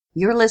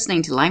You're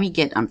listening to Limey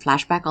Git on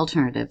Flashback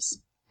Alternatives.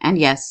 And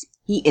yes,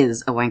 he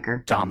is a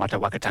wanker.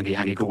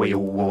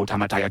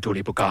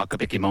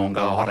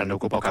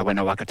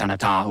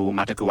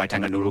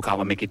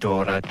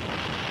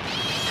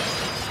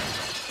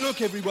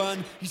 Look,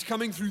 everyone, he's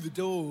coming through the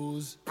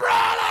doors.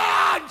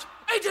 Brilliant!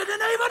 He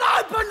didn't even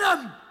open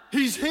them!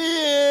 He's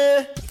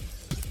here!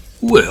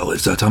 Well,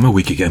 it's that time of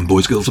week again,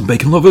 boys, girls and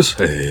bacon lovers,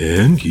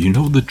 and you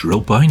know the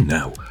drill by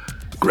now.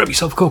 Grab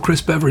yourself a cold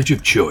crisp beverage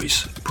of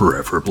choice,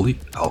 preferably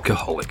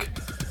alcoholic.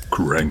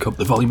 Crank up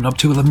the volume knob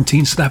to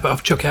 11, snap it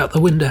off, chuck it out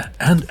the window,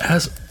 and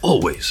as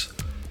always,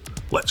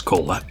 let's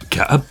call that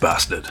cat a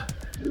bastard.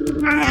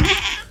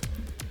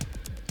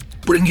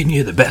 Bringing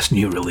you the best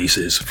new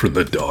releases from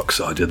the dark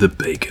side of the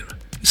bacon.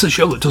 It's the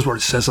show that does what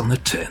it says on the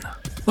tin.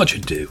 Much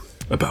ado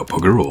about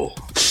bugger all.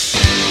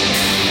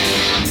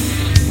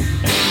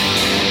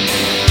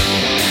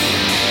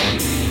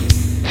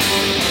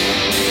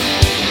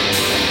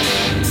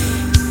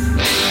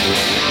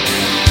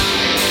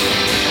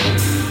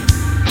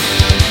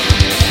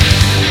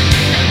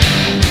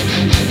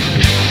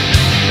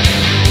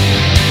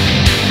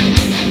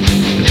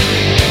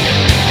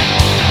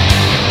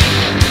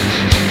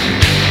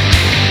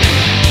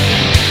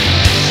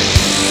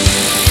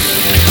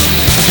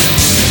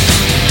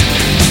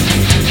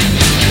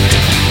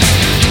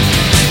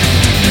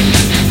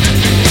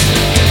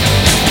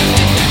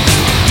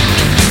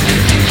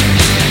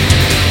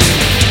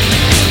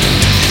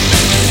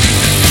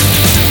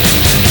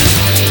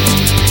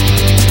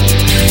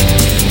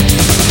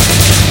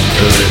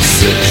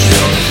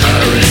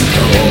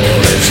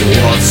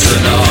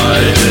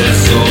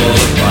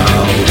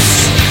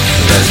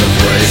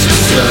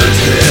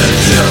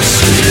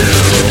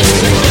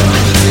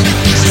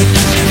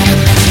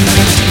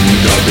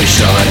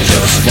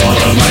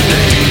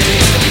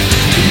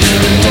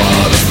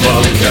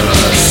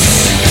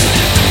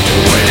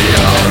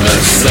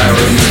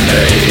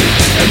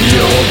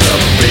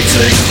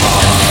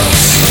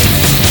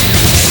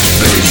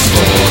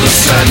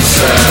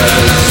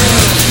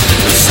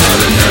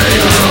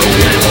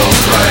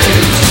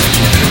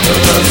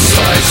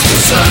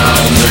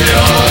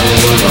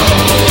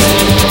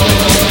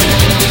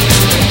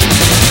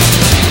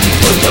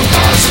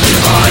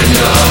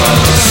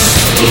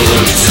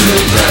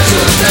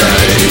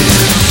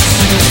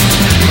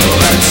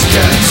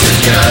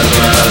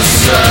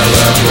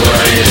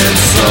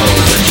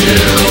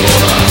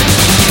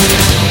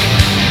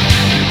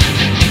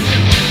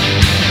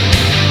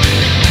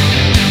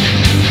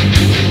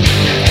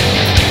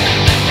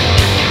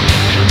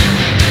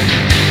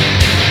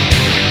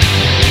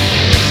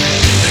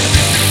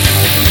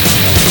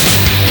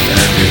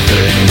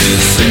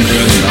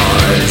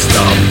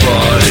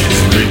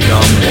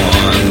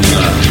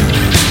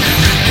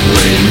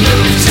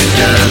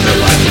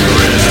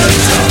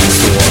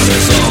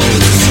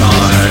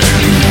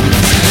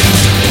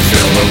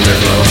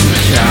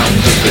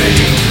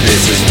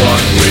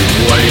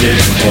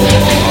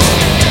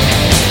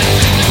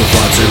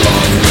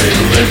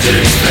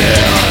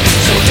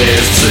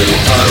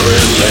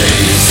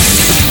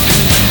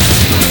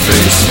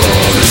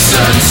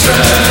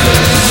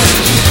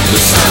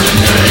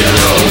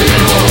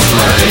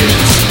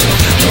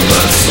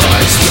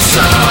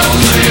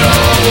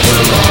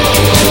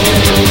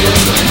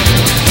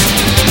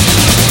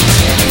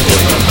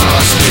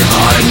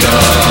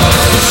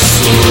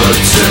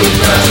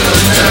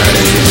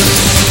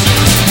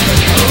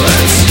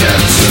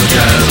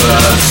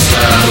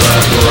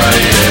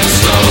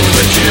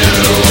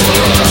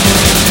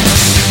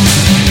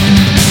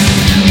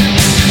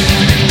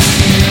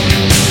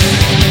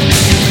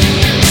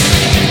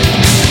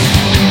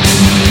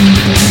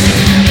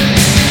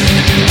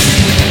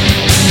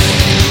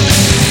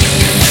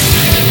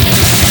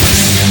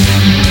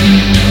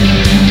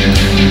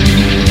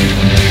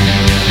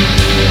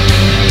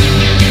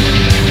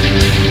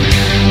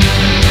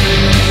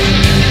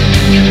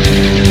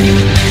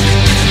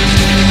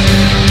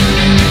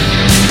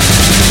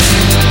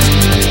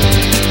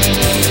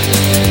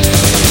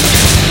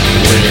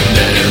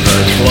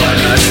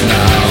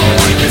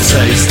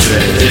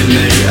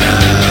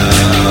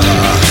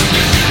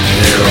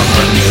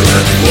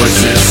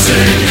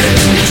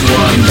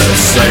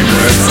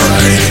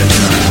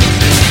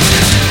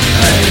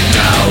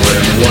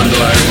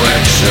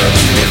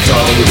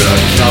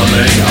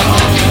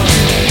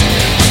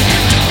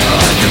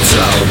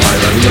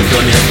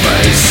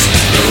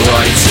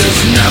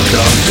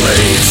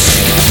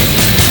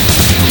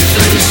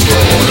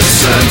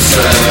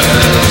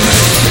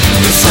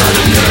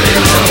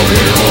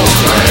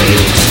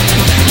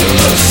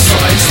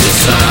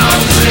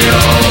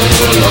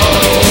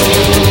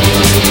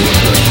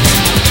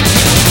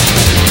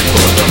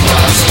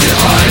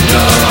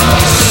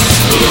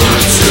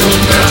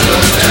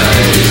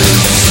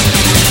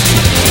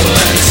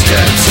 Let's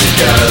get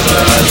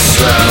together.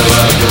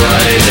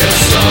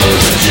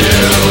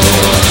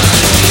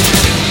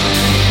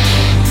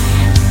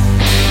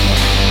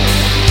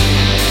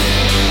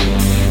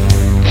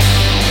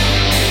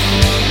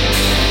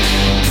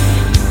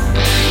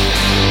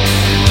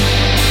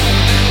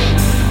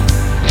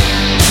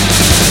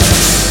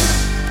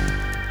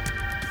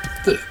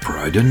 The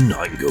Pride and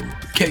Nottingham,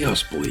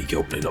 Chaos Bleak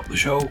opening up the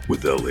show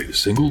with their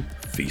latest single,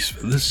 Feast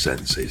for the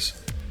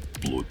Senses.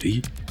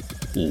 Bloody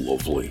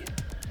lovely.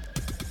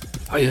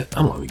 Hiya,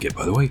 I'm Lemmy Git,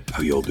 by the way.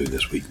 How you all doing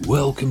this week?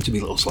 Welcome to my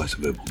little slice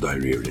of verbal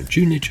diarrhea and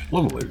tunage,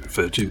 lovingly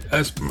referred to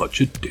as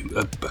Much Ado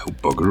About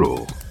Bugger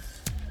All.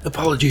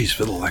 Apologies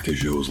for the lack of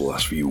shows the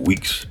last few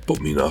weeks, but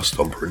me and our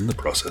stomper are in the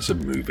process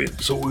of moving,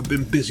 so we've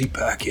been busy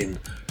packing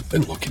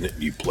and looking at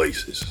new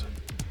places.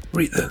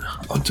 Right then,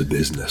 on to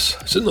business.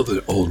 It's another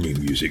all-new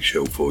music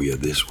show for you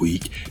this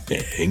week,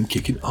 and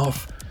kicking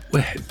off, we're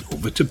heading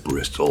over to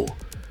Bristol,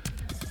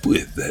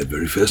 with their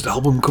very first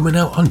album coming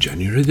out on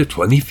January the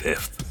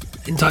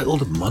 25th,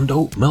 entitled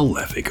Mondo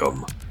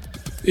Maleficum.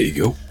 Here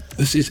you go,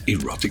 this is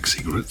Erotic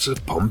Secrets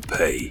of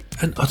Pompeii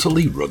and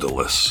Utterly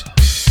Rudderless.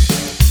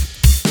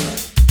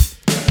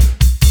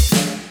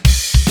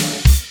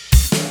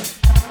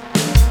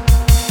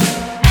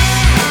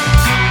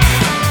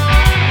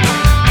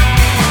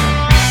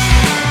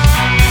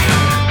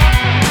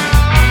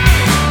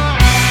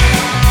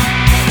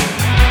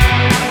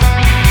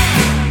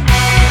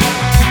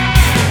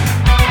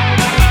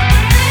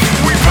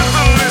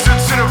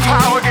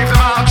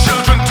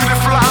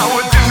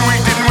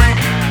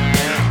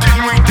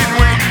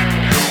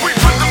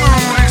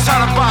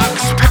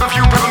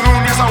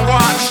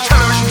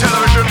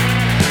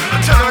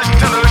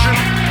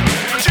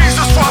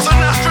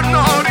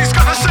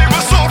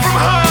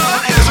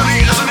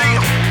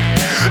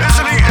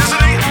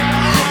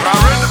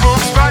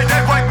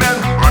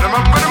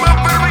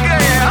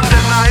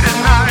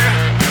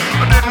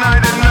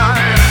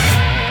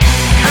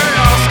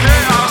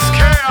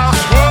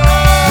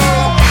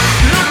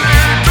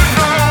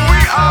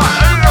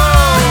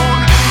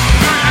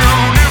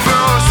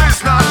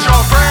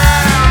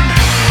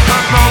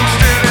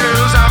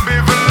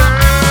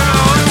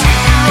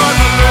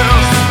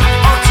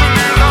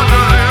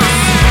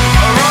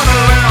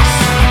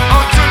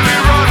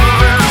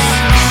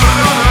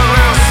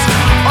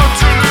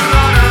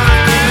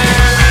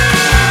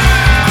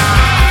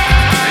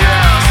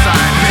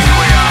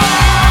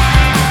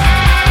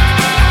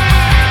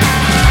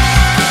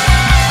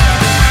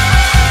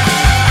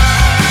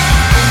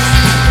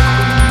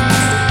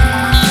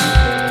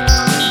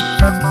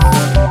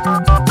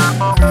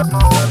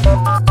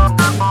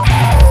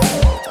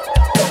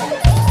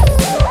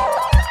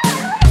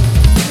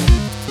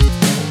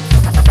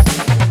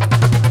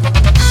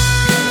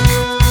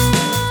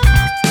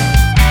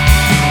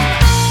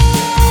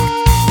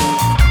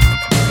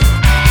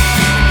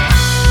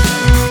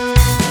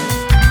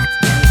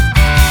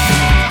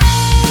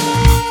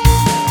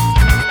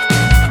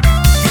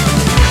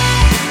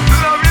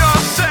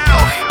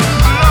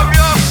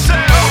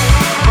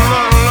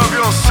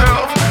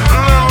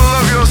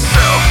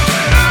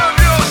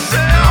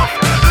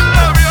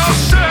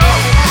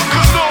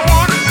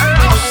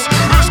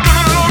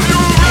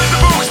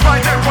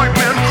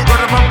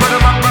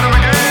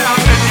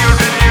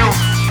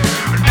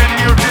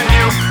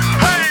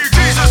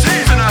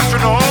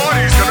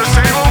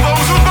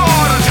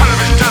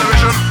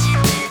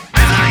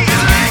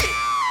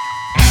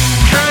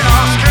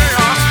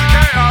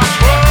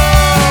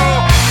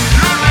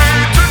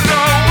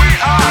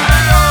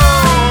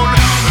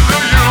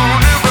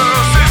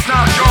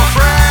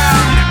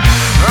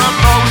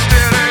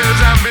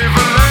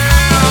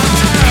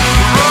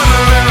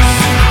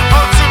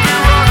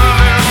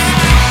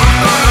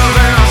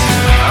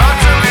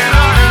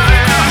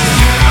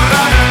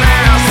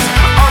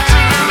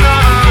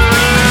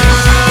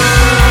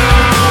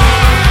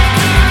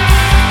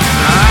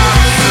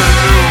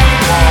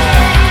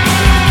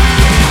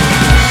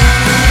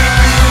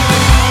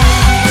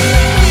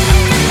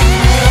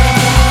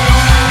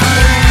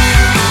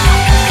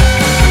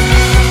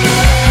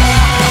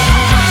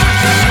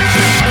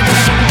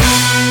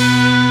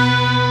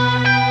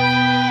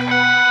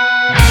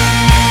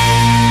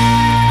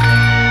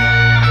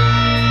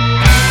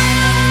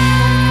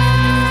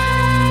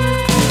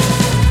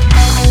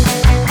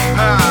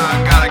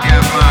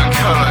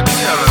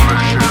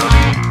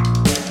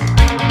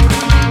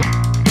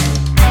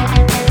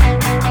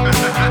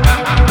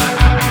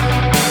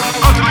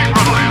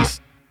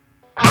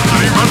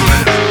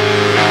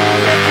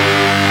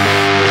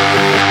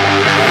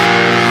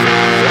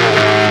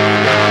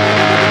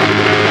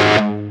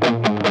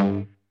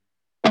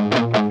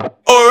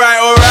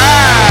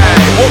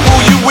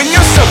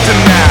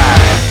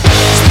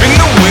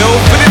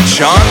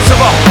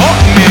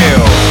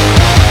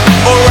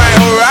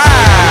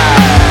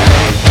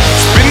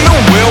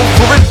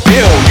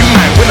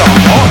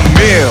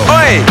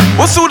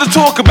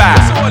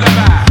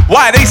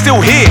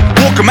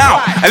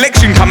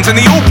 Election comes and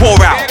they all pour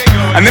out.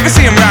 I never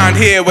see them round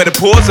here where the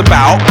poor's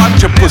about.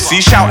 Bunch of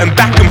pussies shouting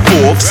back and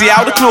forth. See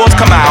how the claws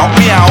come out,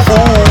 meow,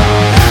 ooh.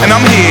 And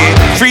I'm here,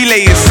 3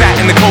 layers sat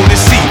in the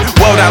coldest seat.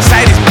 World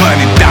outside is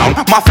burning down,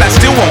 my flat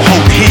still won't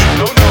hold heat.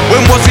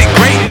 When was it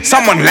great?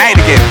 Someone lied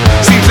again.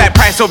 Seems like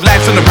price of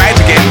life's on the rise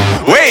again.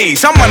 Wait,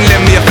 someone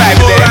lend me a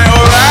 $5 there.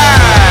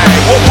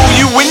 Alright, what will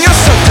you win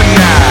yourself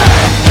tonight?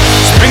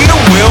 Spin the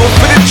wheel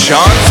for the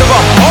chance of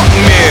a hot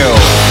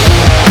meal.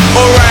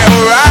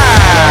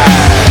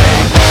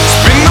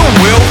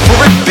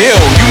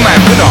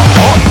 a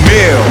hot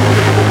meal.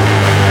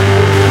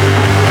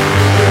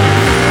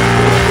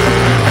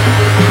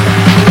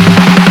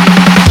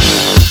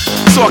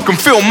 So I can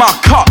fill my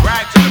cup,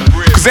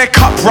 cause their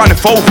cup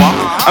runneth over,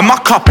 and my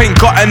cup ain't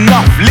got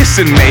enough.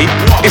 Listen mate,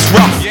 it's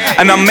rough,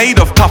 and I'm made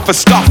of tougher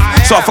stuff.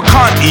 So if I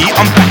can't eat,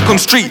 I'm back on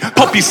street.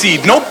 Poppy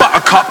seed, no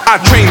buttercup. I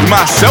trained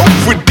myself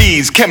with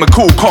these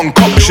chemical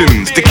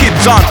concoctions. The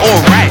kids aren't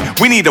alright,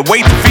 we need a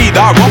way to feed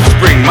our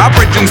offspring. My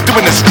brethren's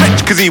doing a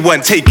stretch cause he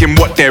weren't taking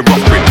what they're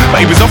offering, but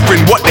he was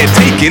offering what they're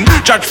taking.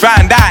 Judge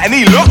found out and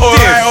he looked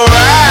alright,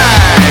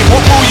 alright.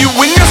 What will you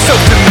win yourself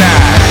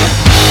tonight?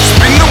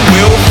 Spin the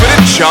wheel for the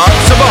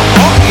chance of a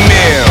hot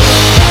meal.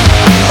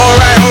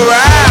 Alright,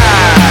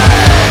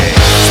 alright.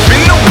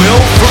 Spin the wheel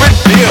for a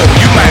deal.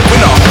 You might win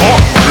a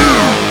hot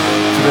meal.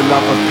 For the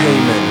love of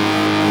payment,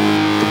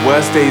 the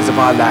worst days of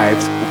our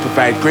lives will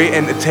provide great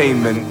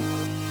entertainment.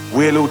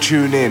 We'll all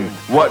tune in,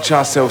 watch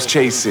ourselves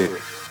chase it.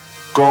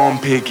 Go on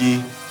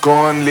piggy, go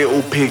on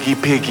little piggy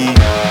piggy.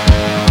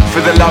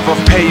 For the love of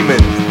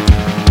payment,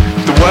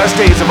 the worst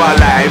days of our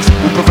lives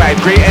will provide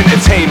great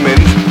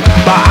entertainment,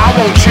 but I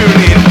won't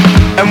tune in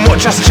and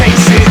watch us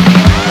chase it.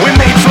 We're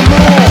made for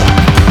more,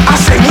 I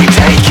say we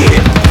take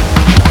it.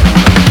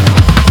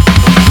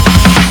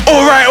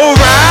 Alright,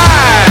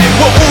 alright,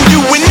 what will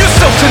you win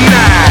yourself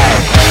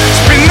tonight?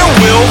 Spin the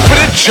wheel for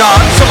the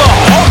chance of a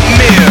hot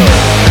meal.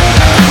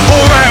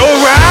 Alright,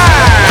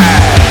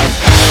 alright,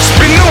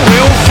 spin the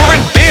wheel for a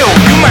deal.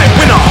 You might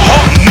win a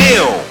hot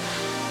meal.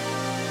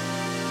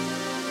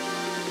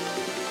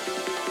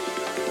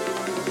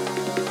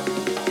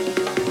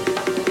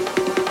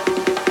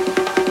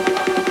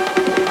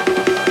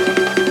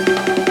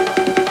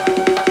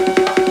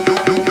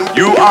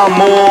 You are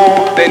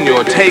more than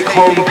your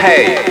take-home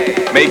pay,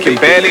 making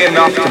barely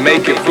enough to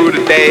make it through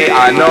the day.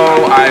 I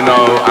know, I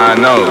know, I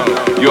know.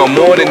 You are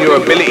more than your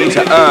ability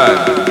to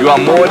earn. You are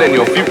more than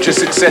your future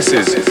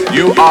successes.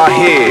 You are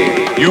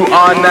here. You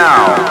are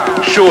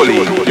now.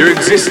 Surely, your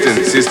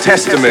existence is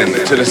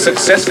testament to the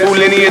successful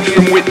lineage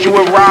from which you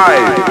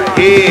arrived.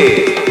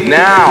 Here,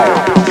 now.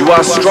 You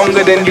are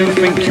stronger than you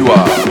think you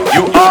are.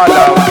 You are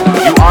loved.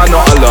 You are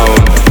not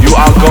alone. You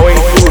are going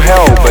through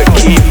hell, but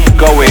keep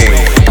going.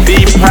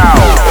 Be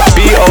proud,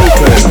 be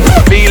open,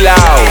 be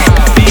loud,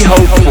 be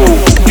hopeful,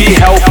 be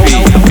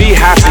healthy, be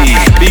happy,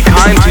 be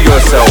kind to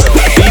yourself,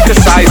 be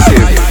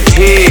decisive,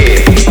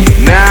 here,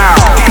 now.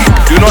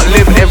 Do not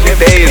live every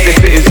day as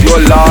if it is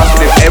your last,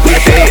 live every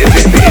day as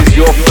if it is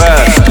your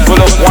first. Full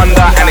of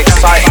wonder and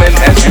excitement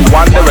as you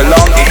wander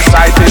along,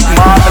 excited,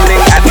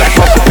 marveling at the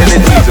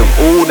possibilities of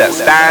all that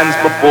stands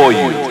before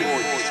you.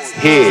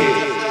 Here,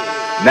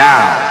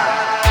 now.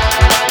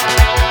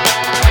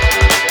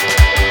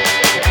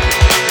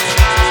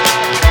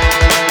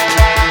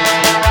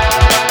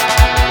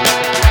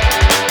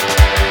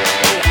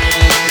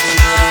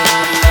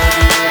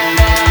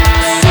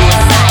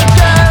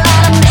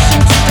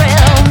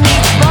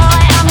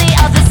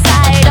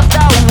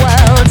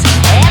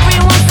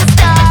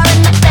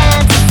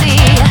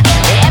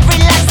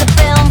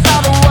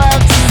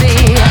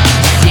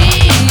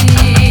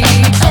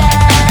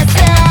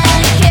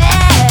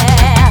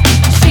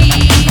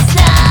 She's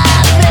not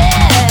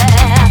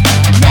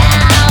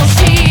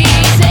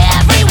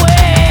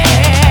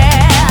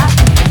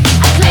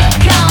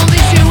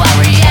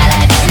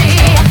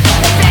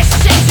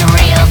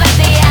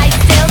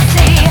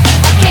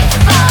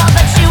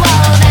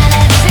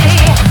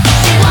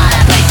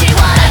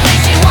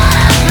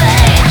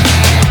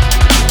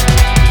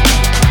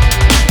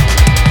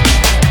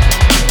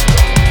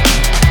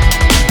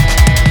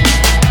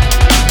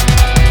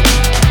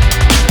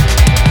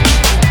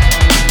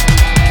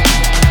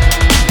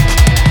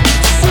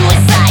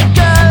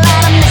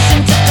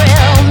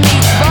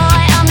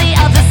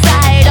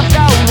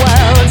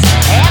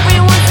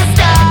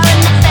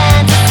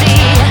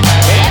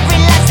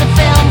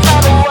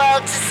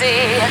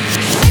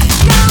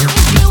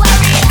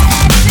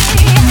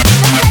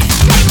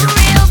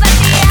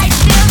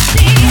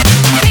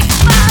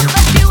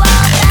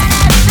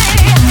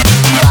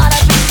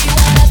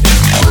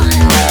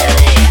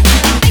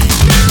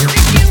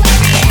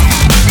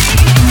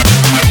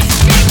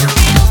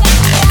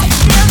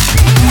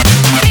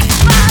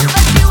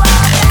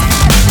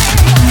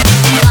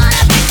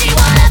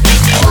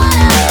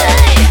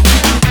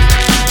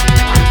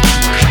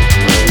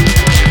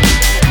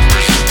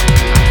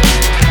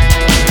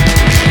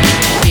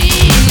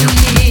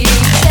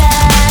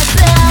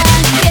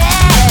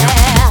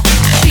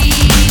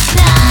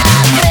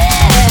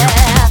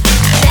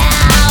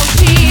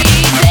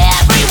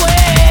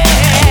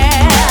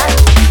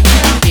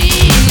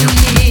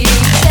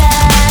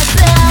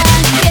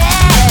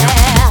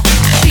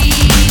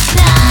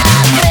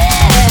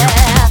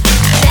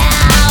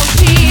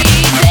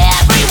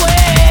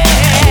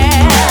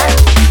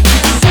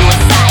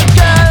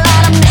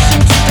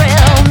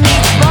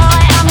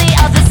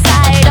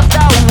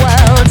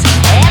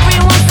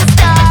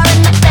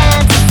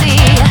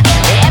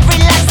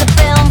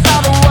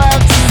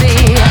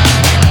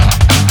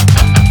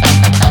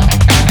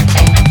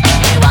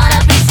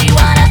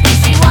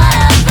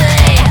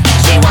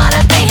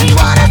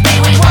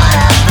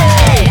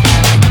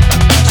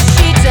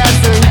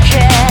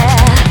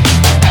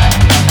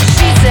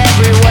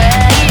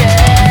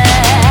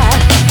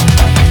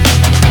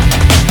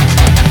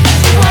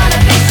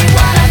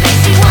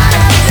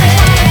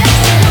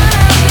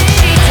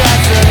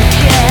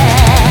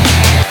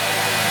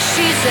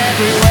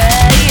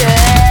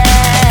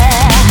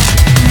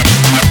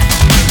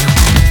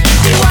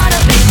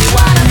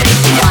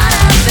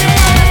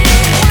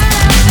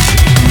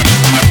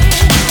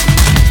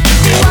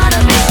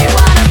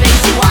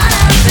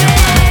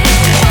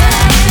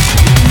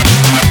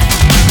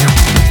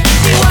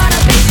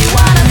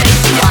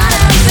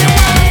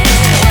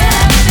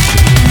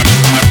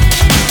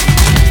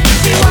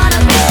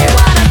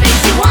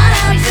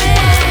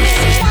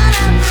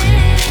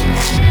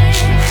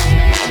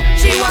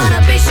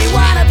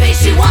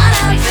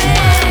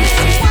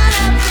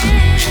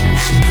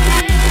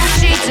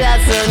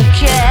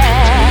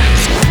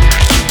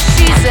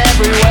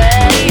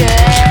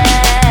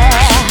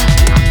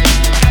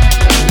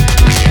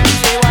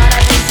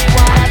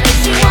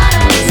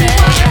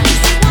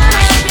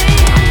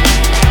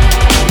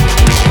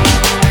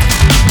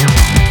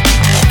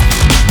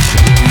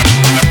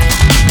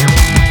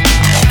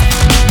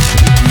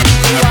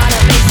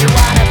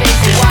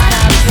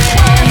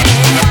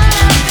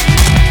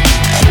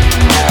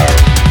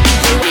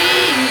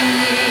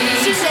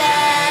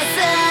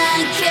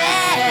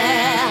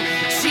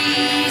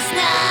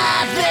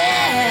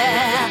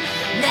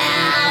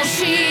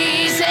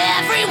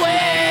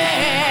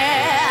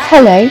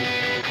Hello,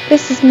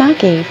 this is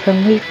Maggie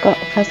from We've Got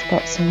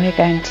Fuzzbox and We're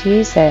Going to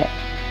Use It,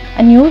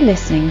 and you're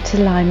listening to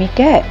Limey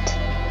Get.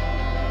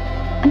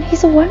 And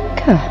he's a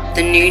wanker.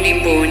 The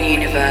newly born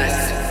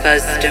universe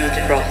buzzed and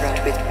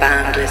frothed with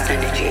boundless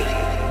energy.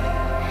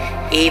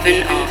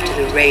 Even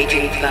after the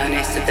raging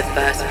furnace of the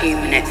first few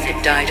minutes had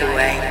died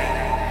away,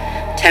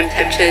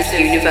 temperatures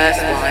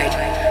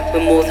universe-wide were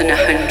more than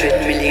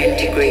 100 million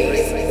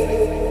degrees.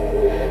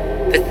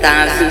 For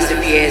thousands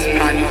of years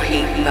primal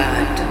heat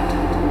burned.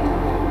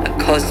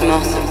 A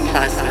cosmos of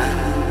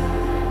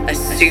plasma, a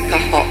super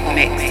hot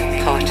mix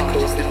of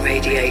particles and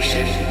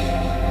radiation,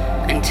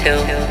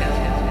 until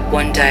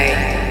one day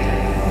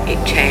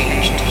it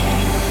changed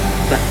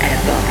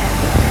forever.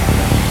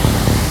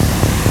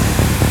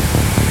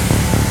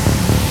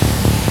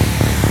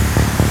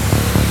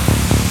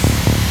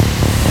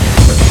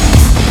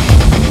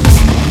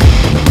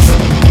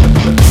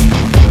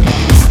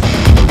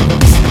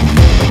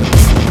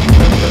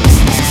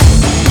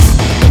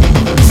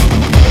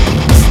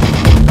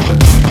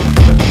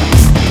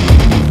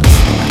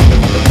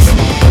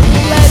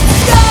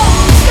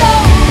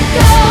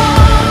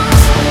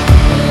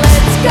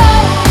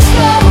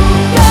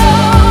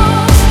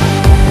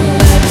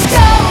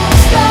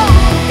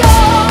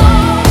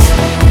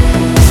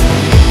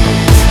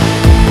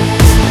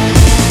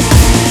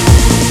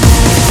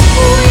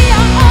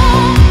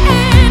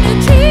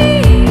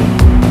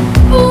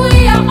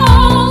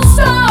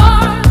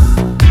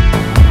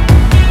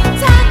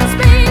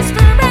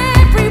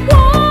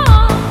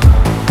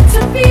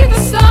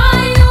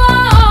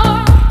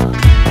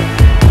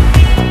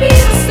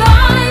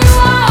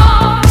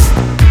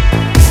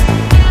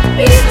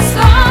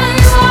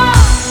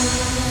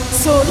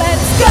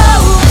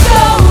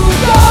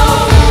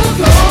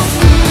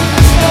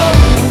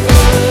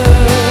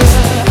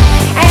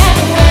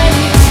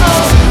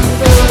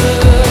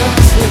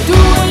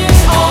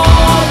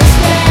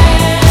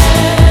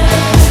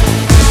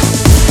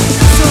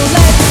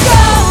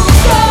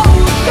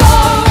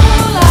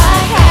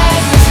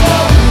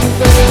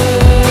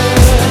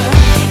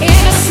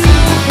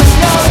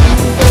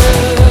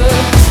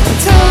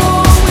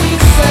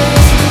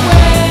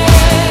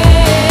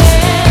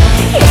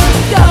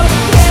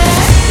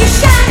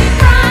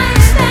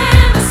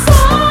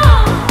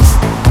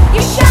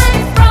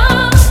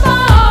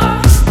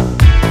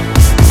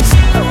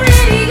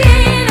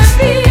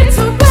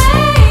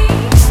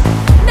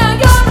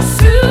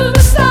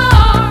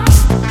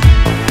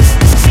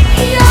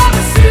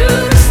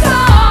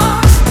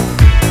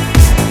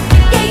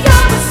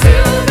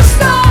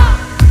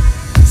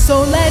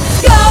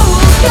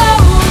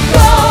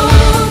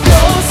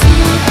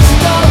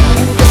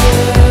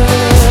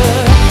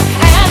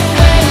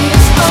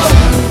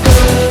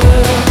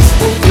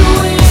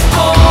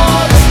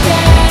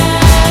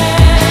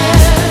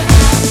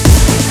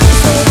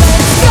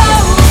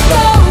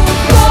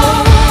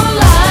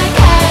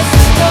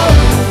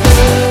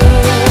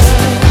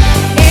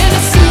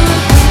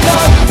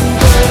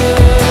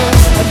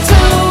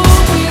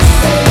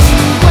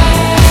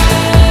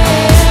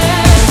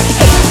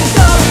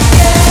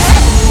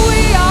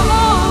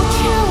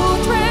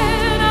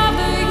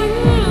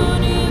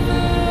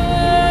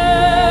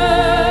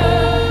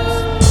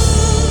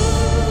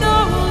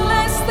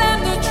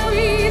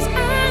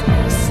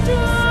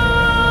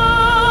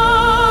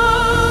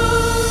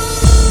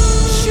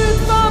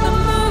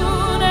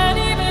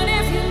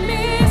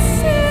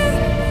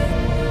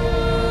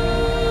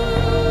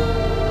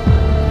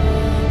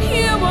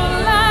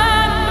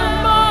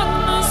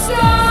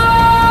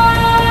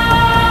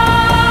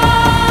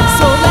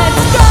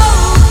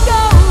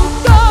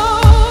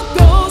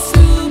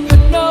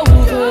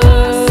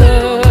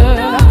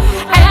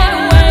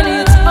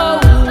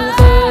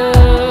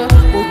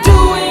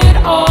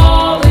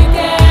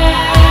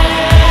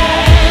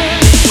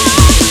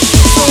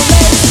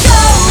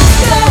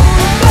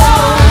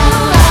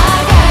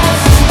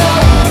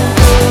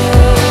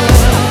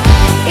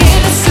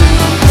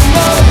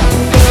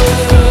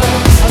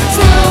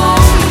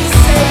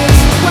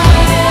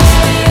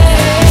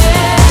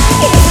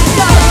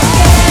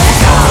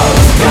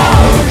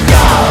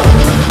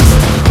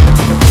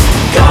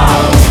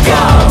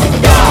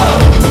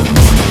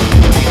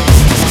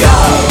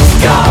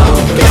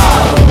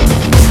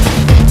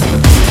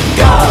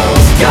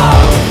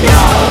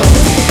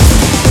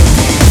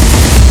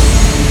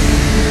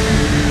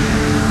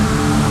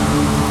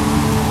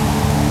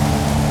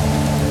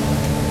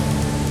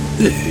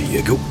 There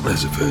you go,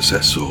 there's the first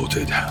set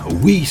sorted.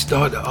 We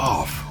started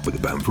off with a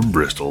band from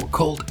Bristol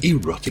called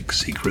Erotic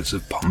Secrets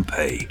of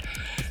Pompeii,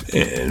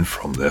 and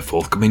from their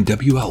forthcoming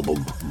debut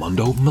album,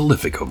 Mondo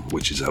Maleficum,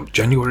 which is out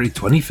January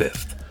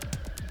 25th.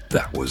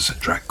 That was a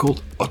track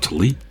called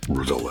Utterly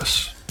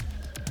Rudderless.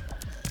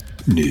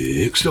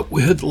 Next up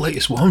we heard the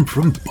latest one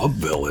from Bob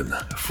Villain,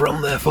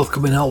 from their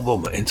forthcoming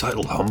album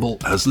entitled Humble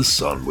as the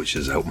Sun, which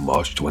is out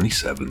March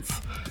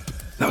 27th.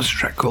 That was a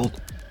track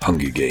called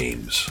Hunger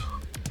Games.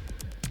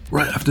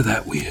 Right after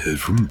that we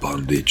heard from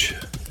Bondage,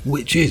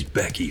 which is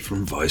Becky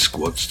from Vice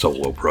Squad's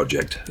solo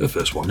project, her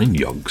first one in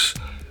Yonks.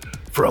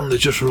 from the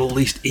just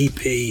released EP,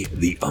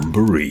 The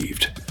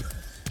Unbereaved.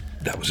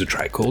 That was a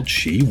track called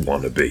She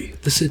Wanna Be,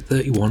 the Sid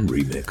 31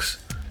 remix.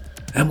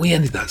 And we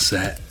ended that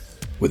set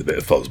with a bit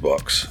of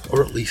Fuzzbox,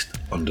 or at least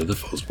under the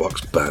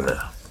Fuzzbox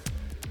banner.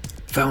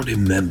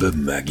 Founding member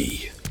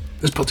Maggie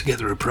has put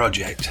together a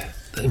project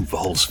that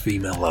involves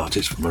female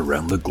artists from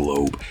around the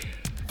globe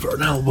for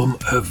an album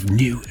of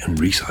new and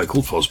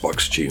recycled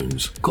Fuzzbox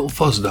tunes called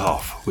Fuzzed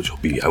Off, which will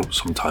be out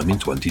sometime in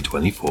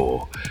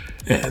 2024.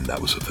 And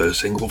that was the first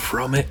single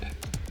from it,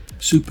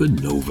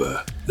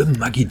 Supernova, the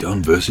Maggie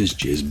Dunn vs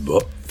Jizz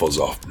Butt Fuzz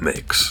Off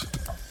mix.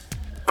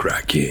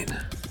 Cracking.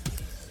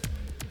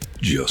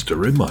 Just a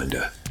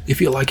reminder, if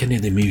you like any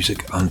of the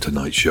music on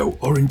tonight's show,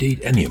 or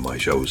indeed any of my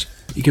shows,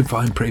 you can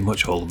find pretty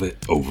much all of it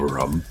over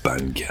on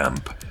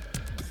Bandcamp.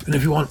 And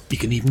if you want, you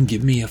can even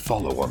give me a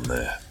follow on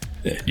there.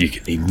 And you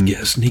can even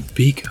get a sneak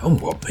peek on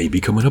what may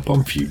be coming up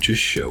on future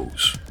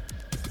shows.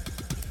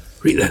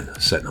 Right then,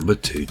 set number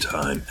 2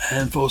 time.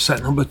 And for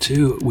set number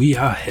 2, we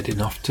are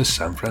heading off to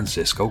San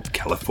Francisco,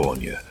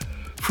 California.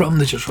 From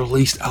the just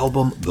released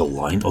album, The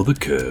Line or the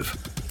Curve,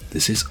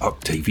 this is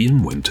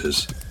Octavian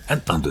Winters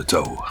and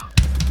Undertow.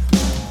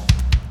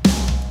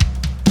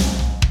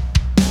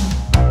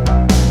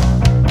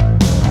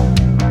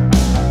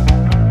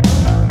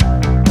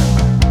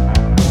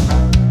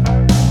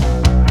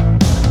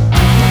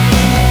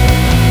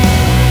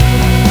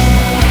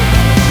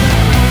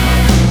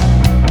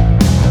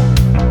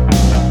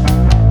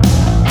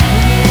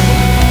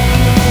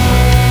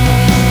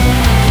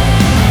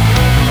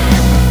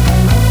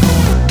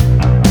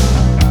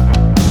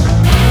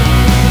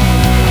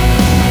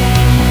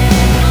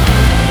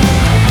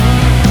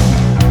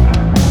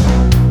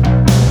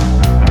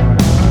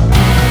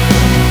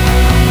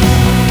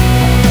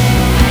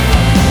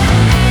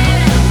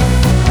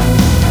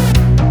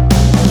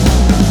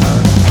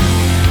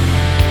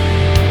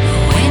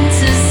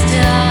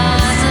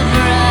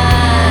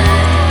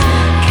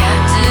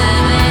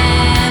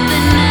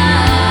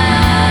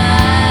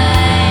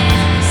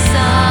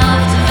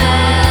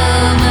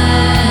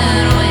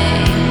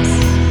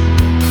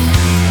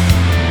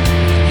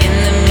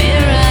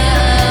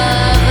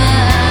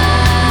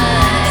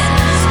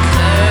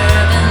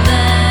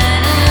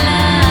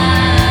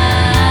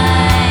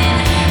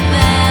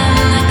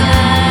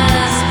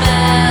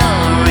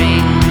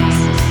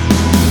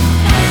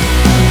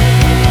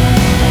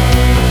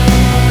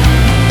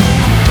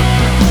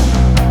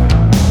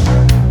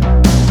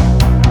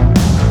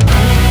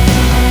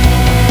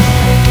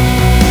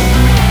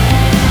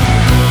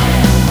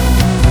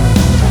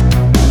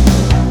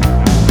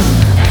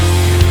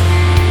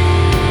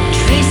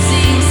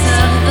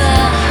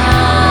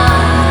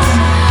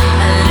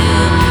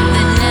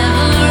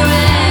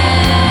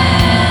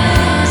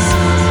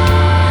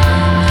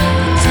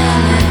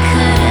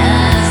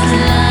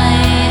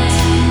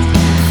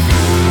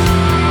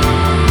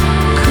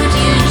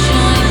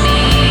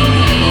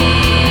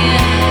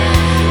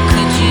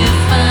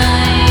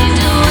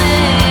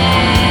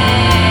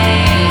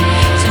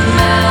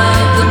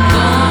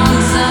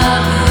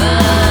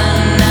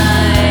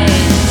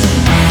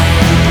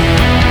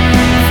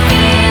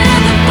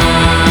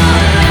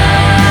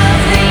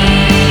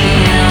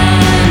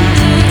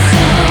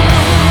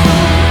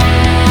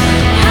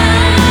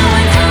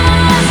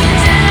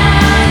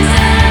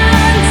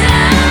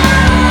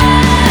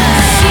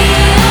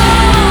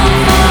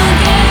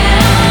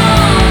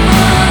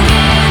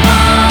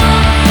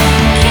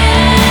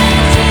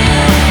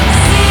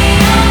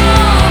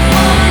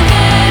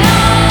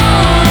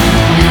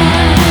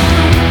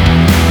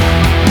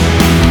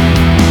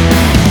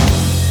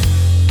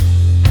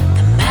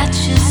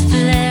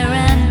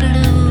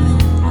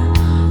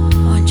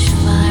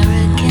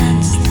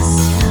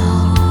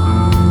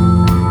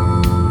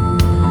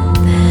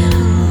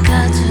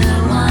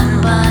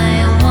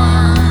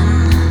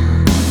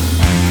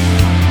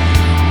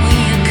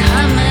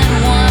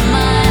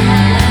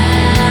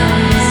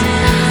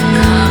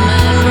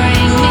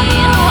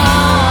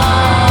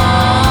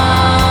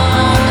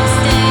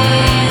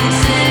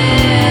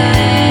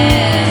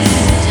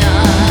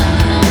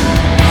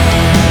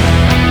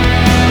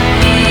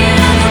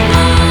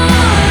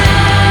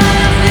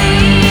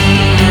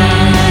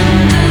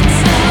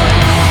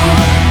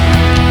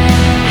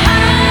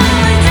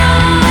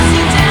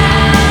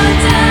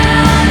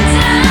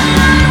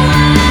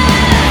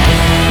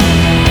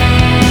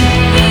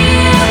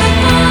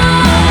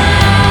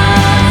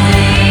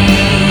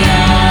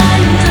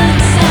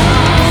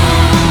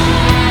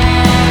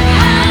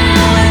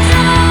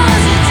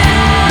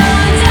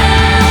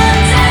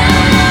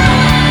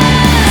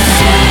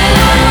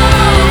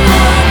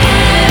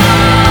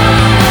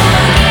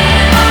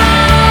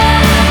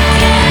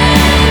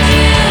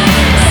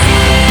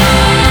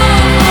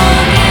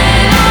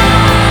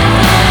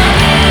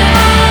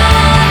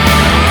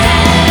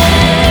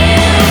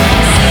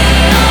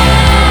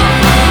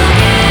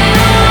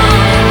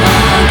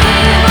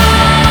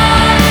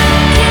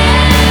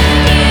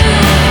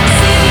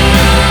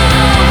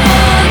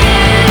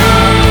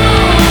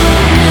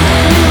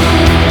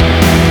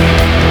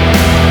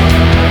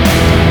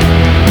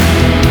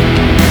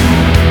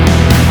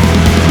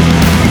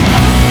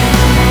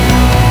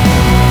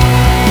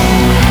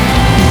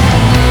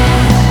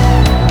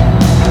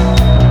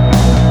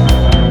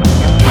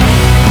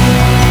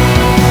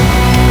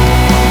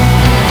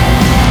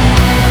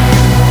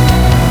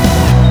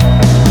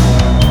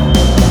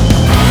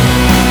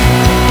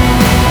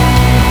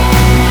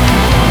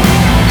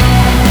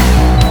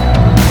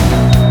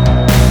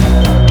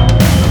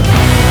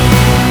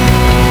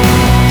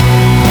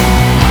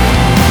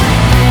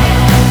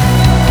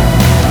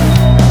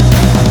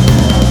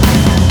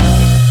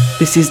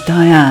 This is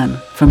Diane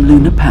from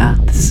Lunar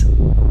Paths.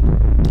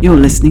 You're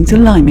listening to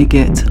Limey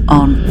Git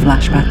on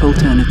Flashback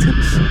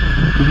Alternatives.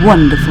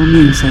 Wonderful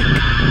music.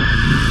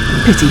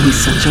 Pity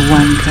he's such a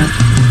wanker.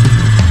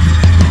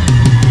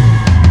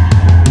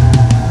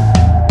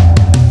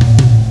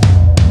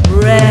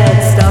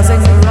 Red stars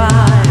in your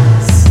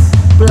eyes,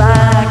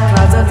 black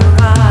clouds on your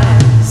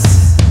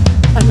eyes.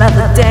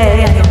 Another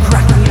day and you're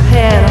cracking your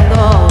head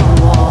on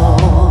the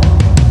wall.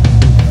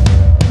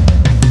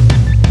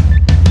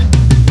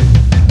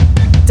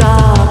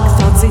 Dark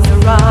thoughts in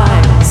your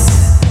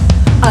eyes.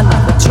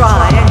 Another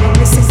try and you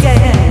miss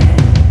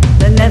again.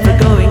 They're never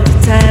going to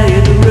tell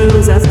you the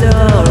rules after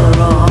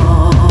all.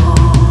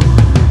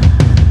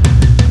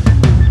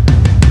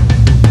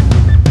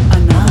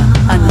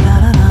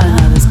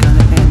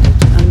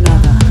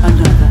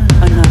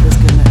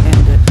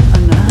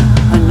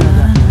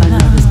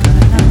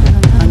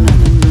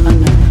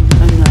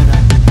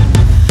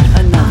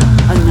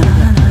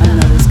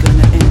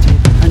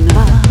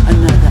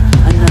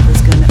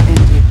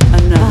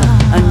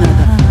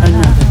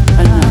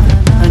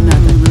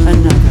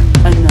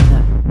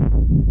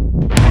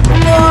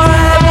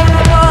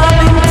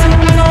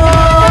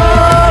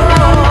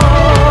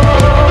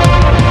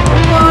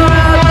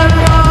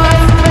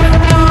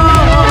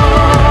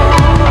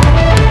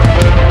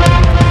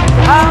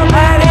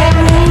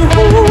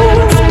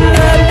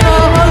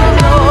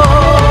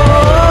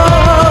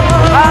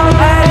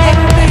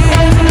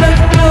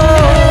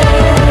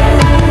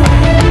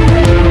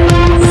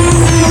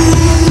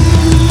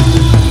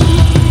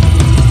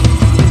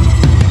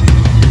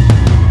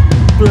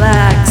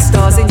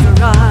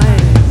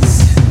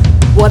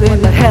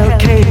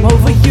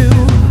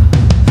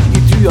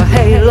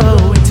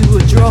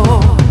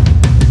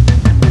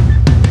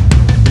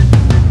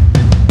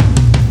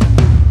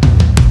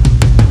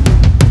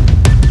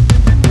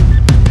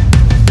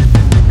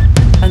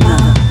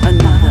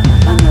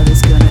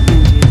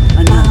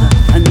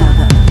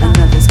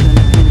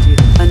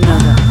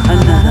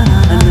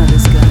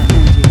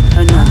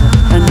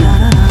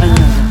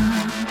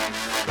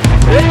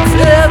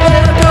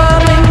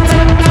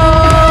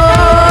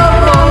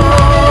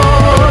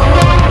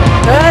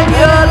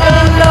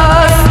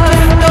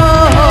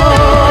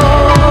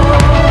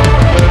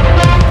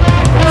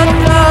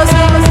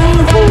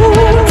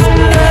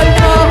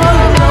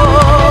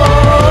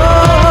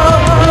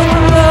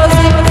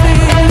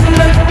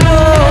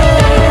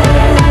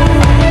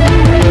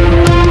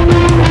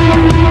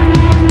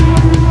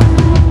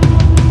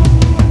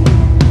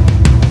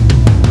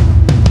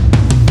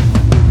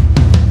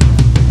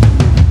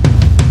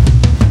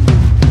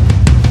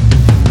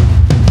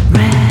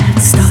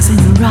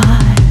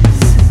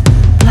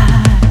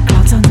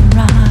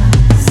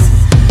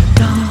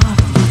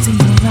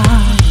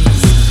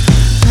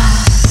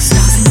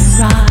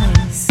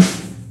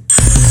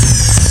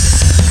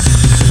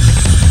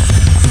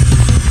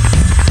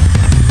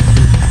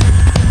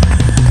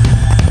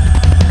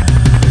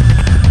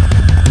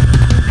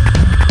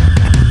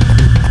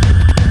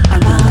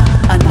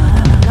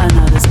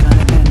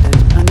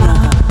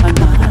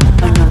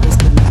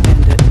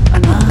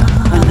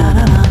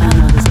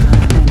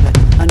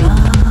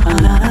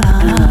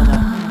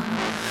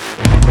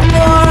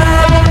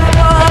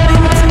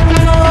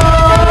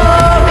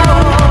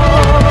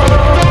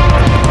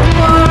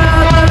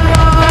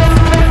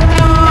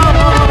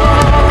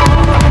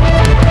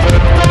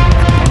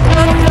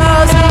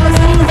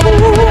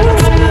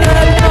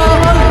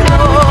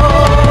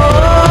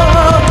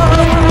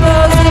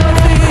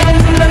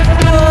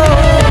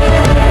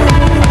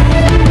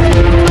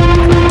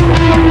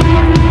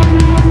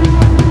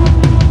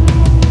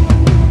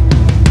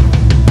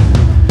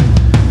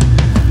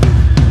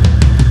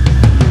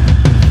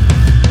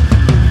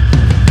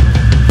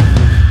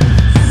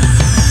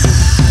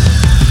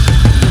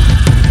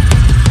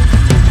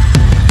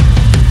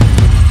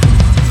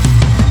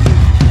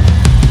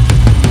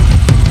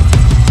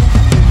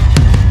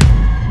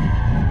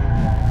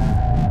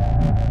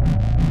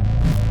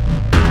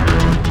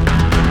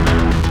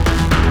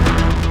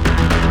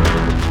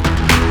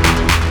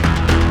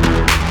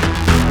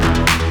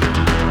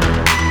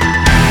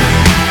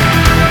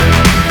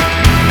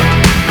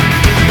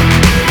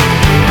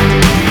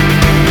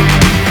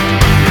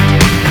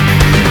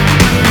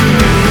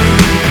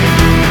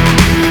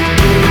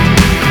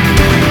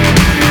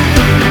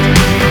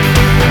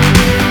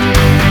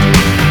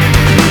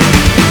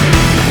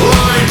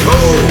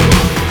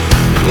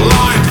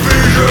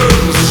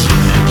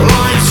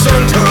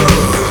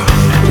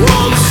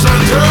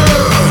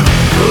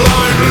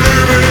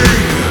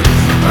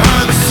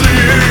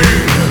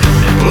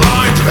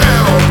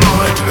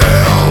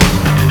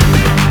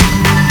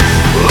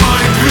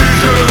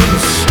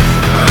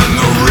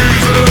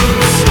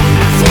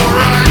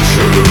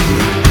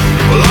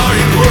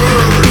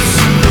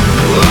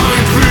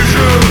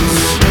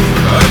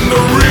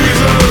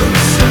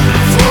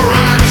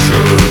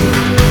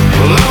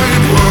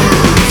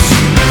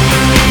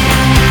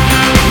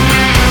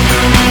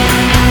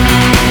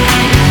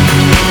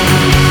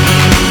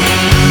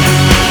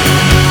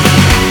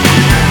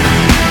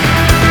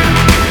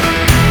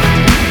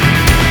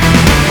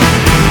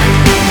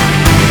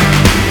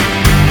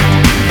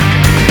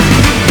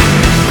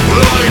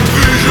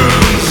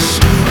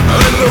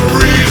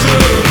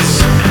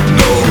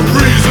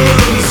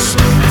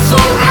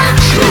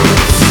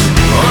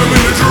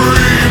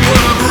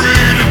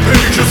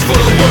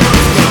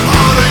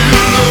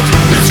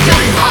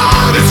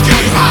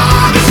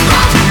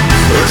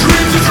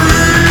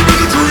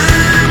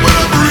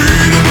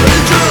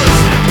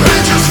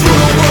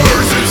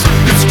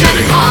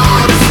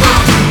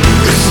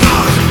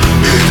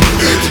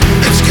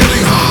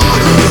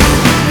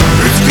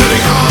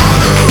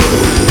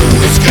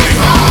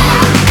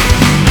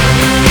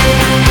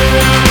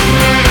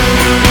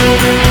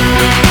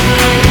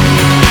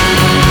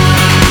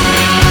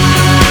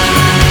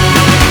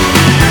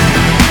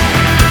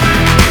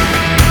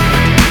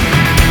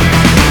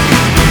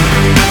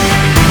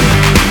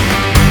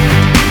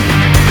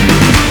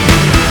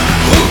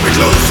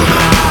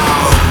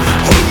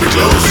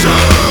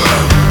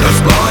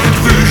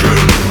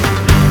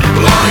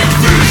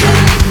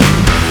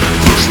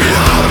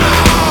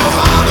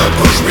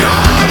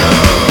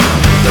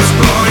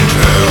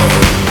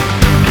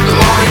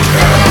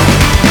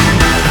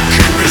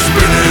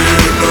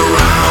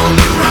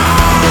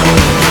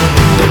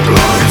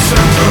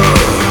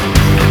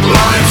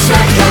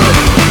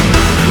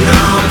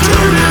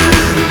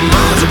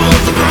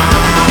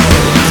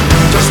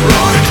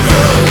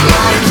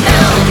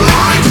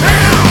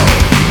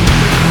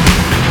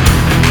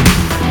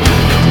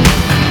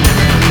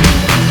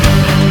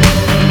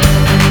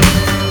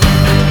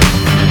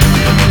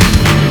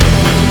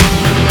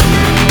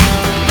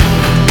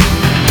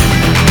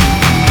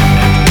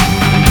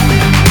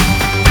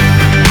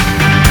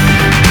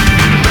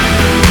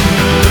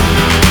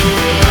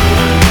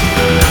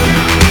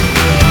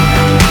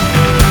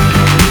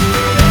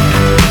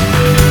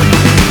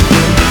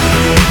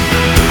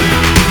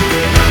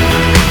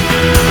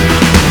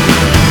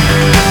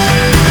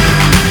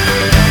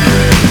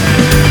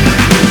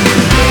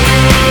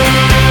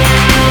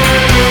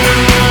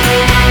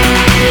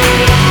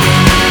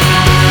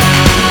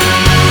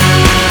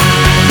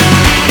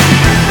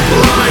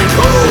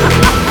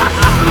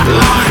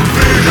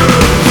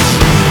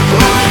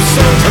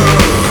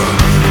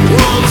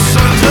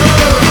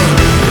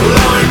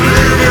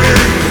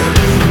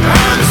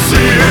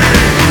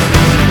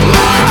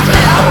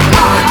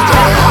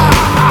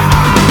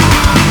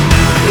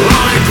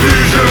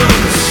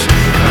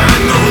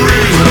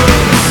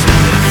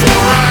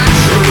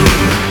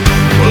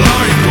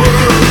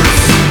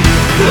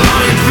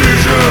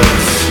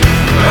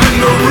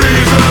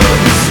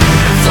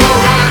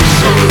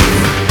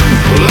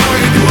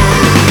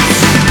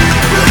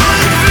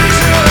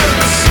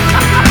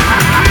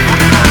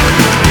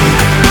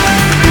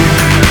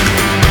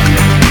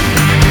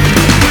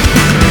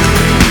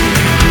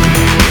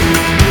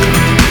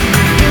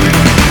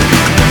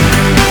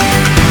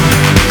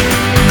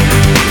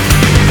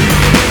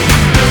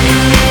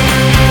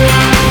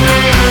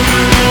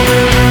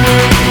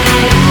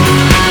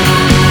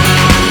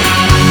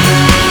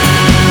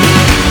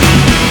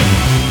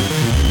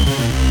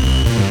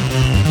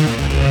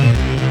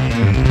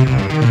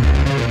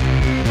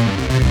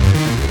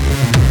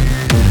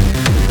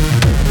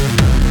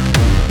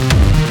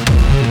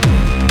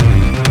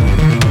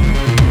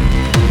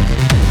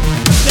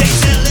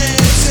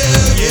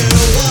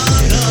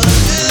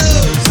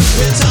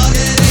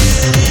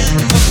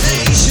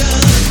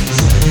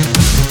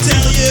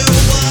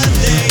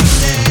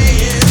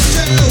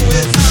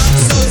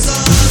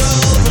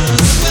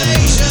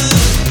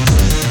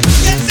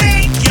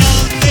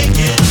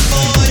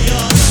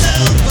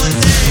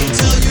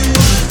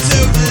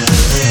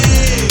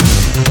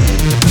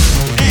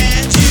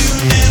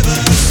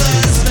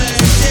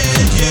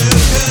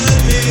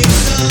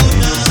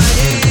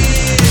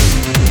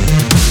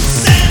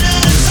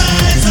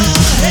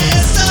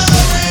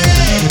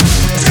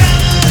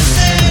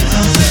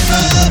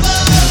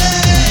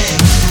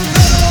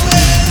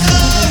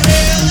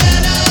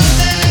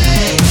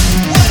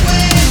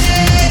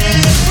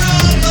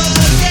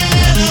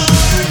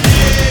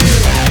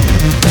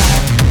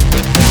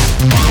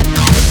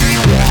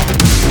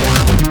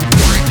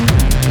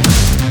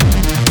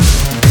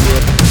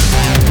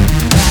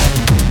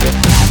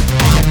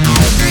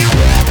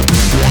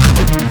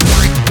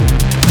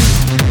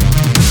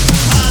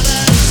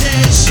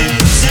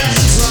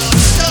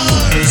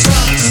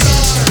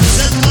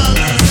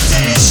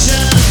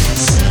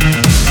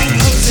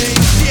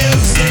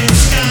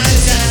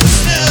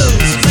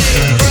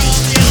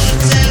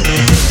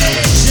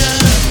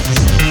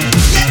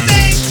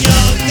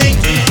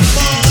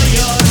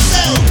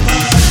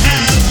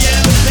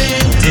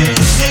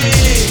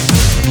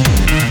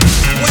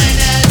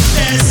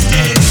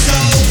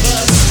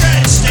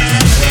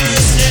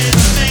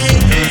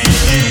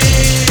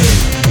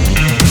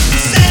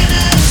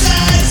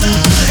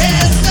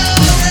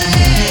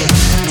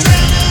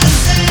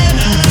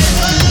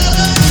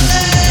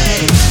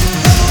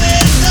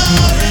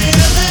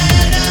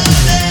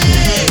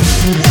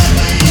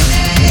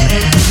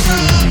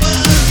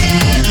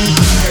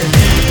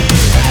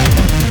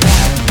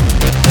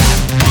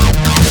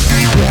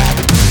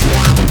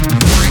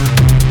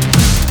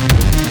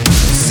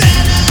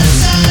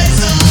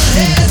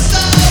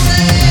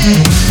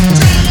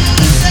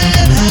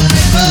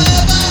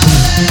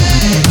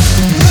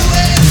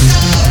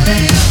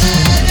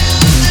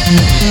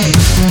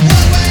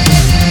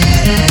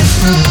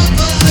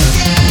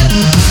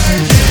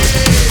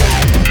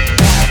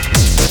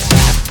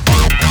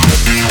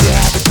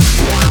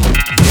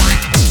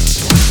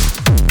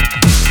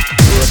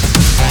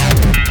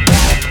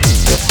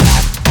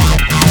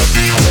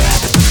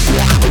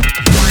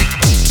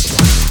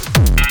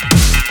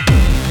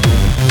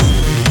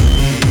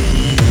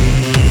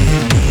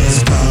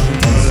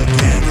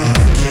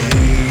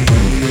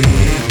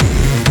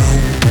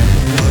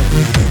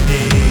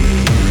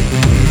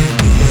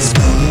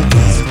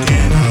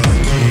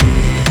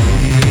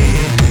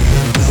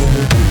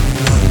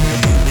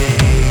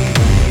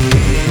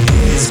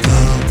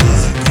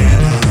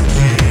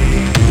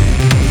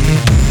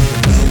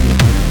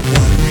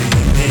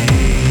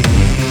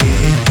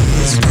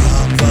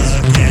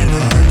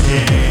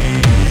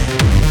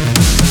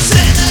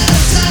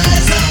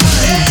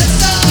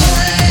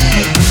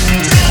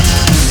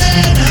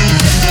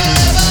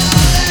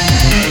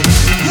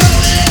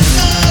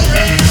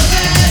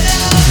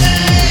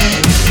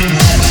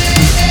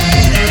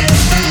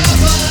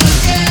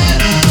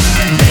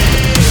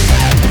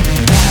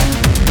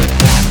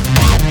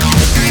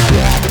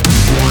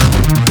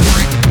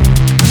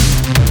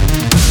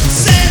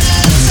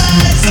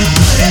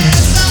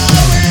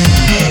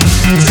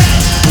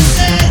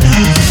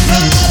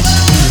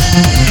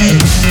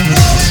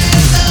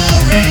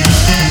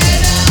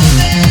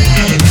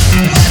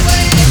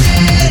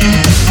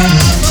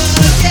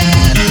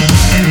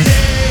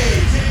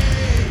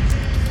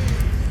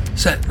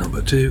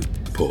 to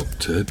put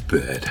to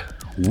bed.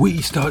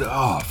 We started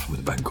off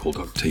with a band called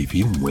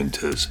Octavian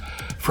Winters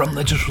from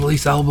their just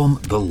released album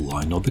The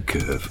Line or the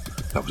Curve.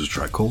 That was a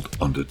track called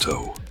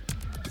Undertow.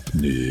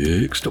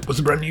 Next up was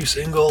a brand new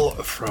single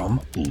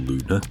from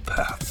Lunar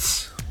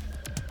Paths.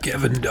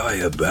 Kevin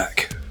Dyer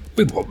back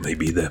with what may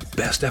be their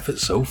best effort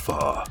so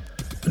far,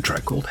 a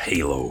track called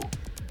Halo.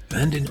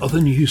 And in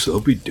other news, they'll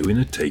be doing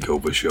a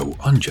takeover show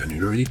on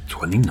January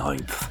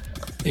 29th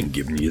and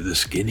giving you the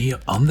skinny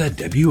on their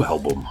debut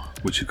album,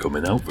 which is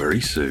coming out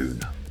very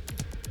soon.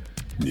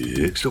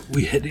 Next up,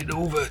 we headed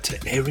over to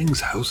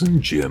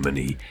Ehringshausen,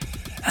 Germany,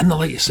 and the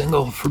latest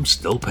single from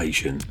Still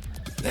Patient,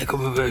 their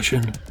cover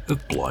version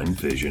of Blind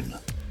Vision.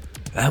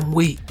 And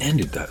we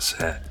ended that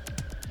set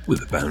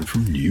with a band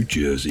from New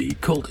Jersey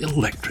called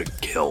Electric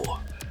Kill,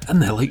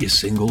 and their latest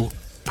single,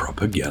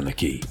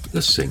 Propaganarchy,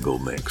 the single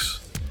mix.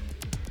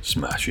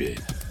 Smash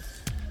it.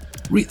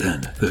 Right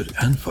then, third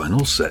and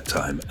final set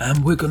time,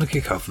 and we're going to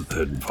kick off the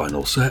third and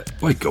final set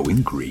by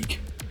going Greek.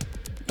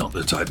 Not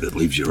the type that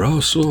leaves your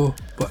arse sore,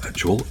 but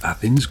actual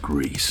Athens,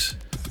 Greece.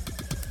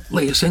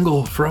 Latest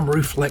single from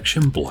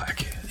Reflection Black.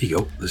 Here you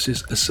go, this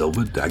is A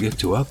Silver Dagger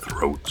to Our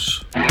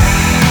Throats.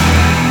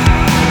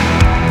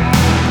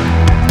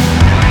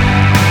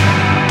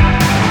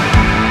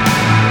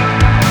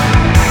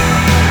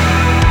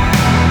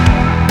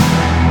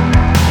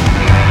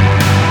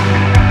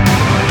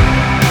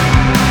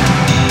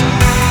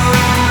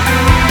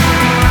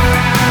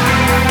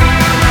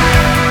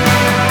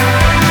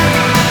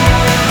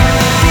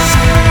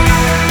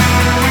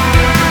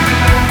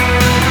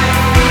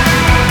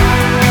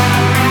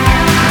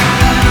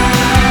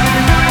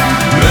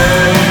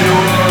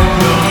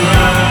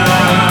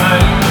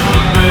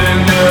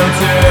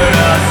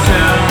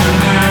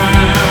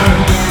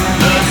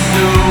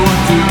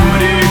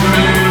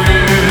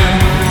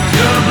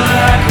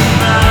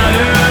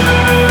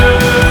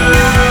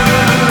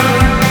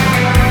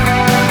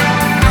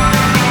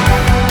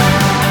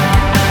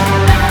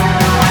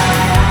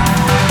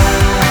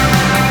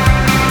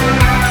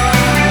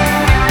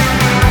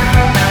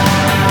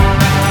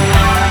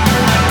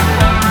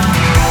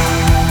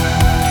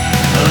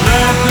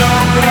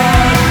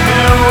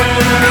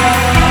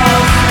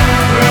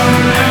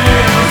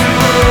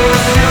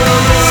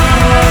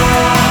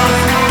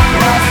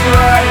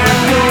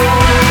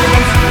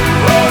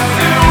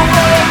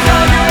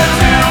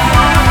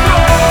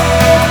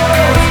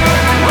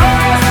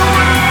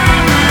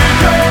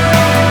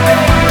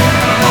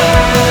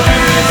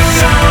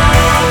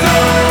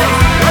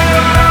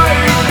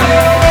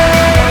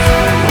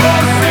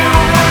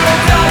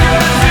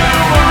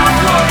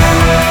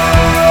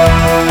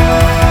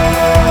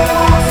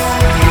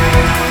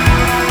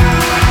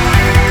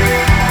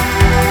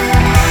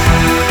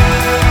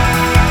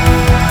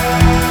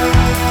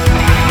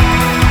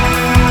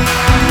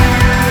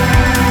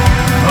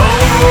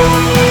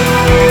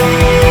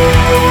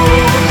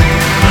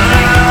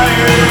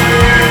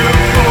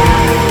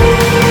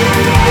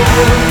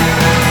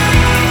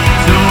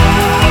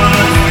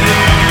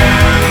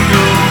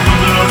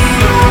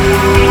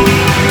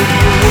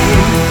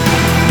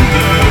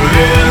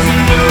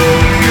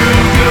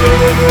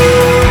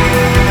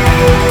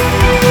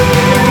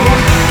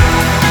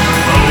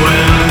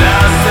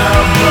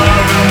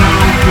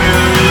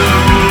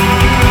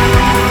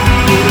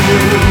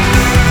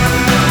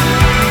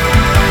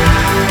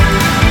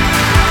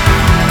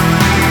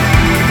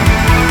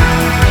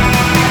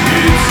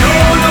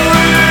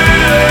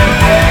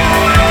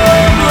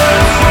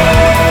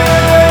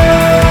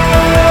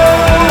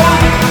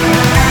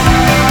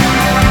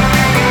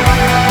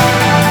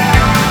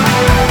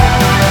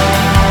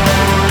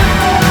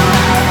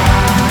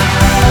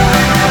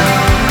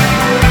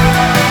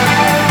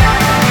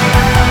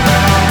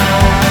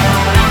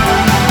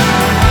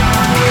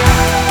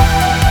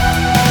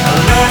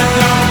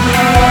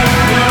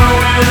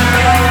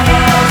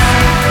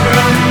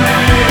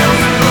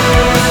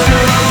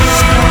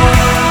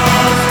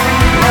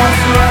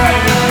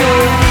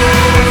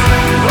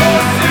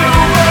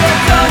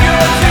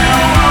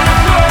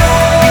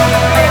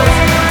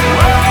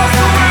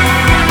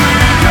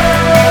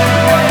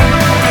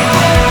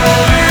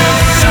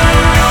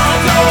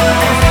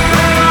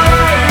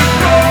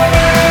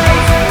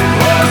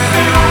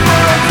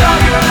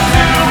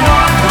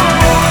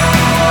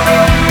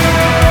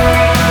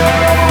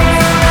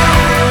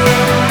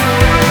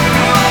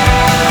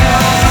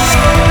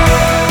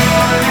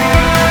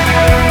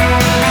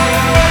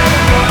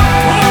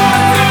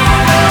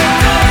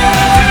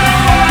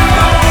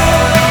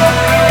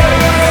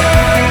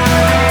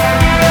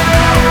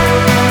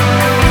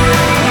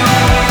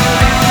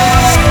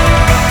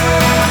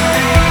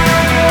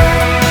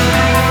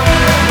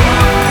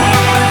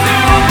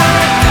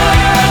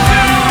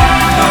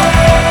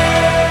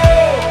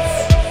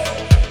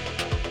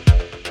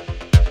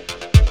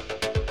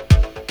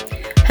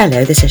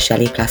 Hello, this is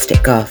Shelley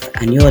Plastic Goth,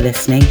 and you're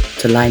listening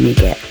to Limey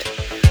Git.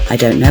 I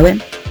don't know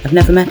him, I've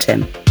never met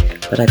him,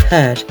 but I've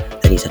heard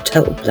that he's a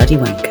total bloody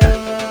wanker.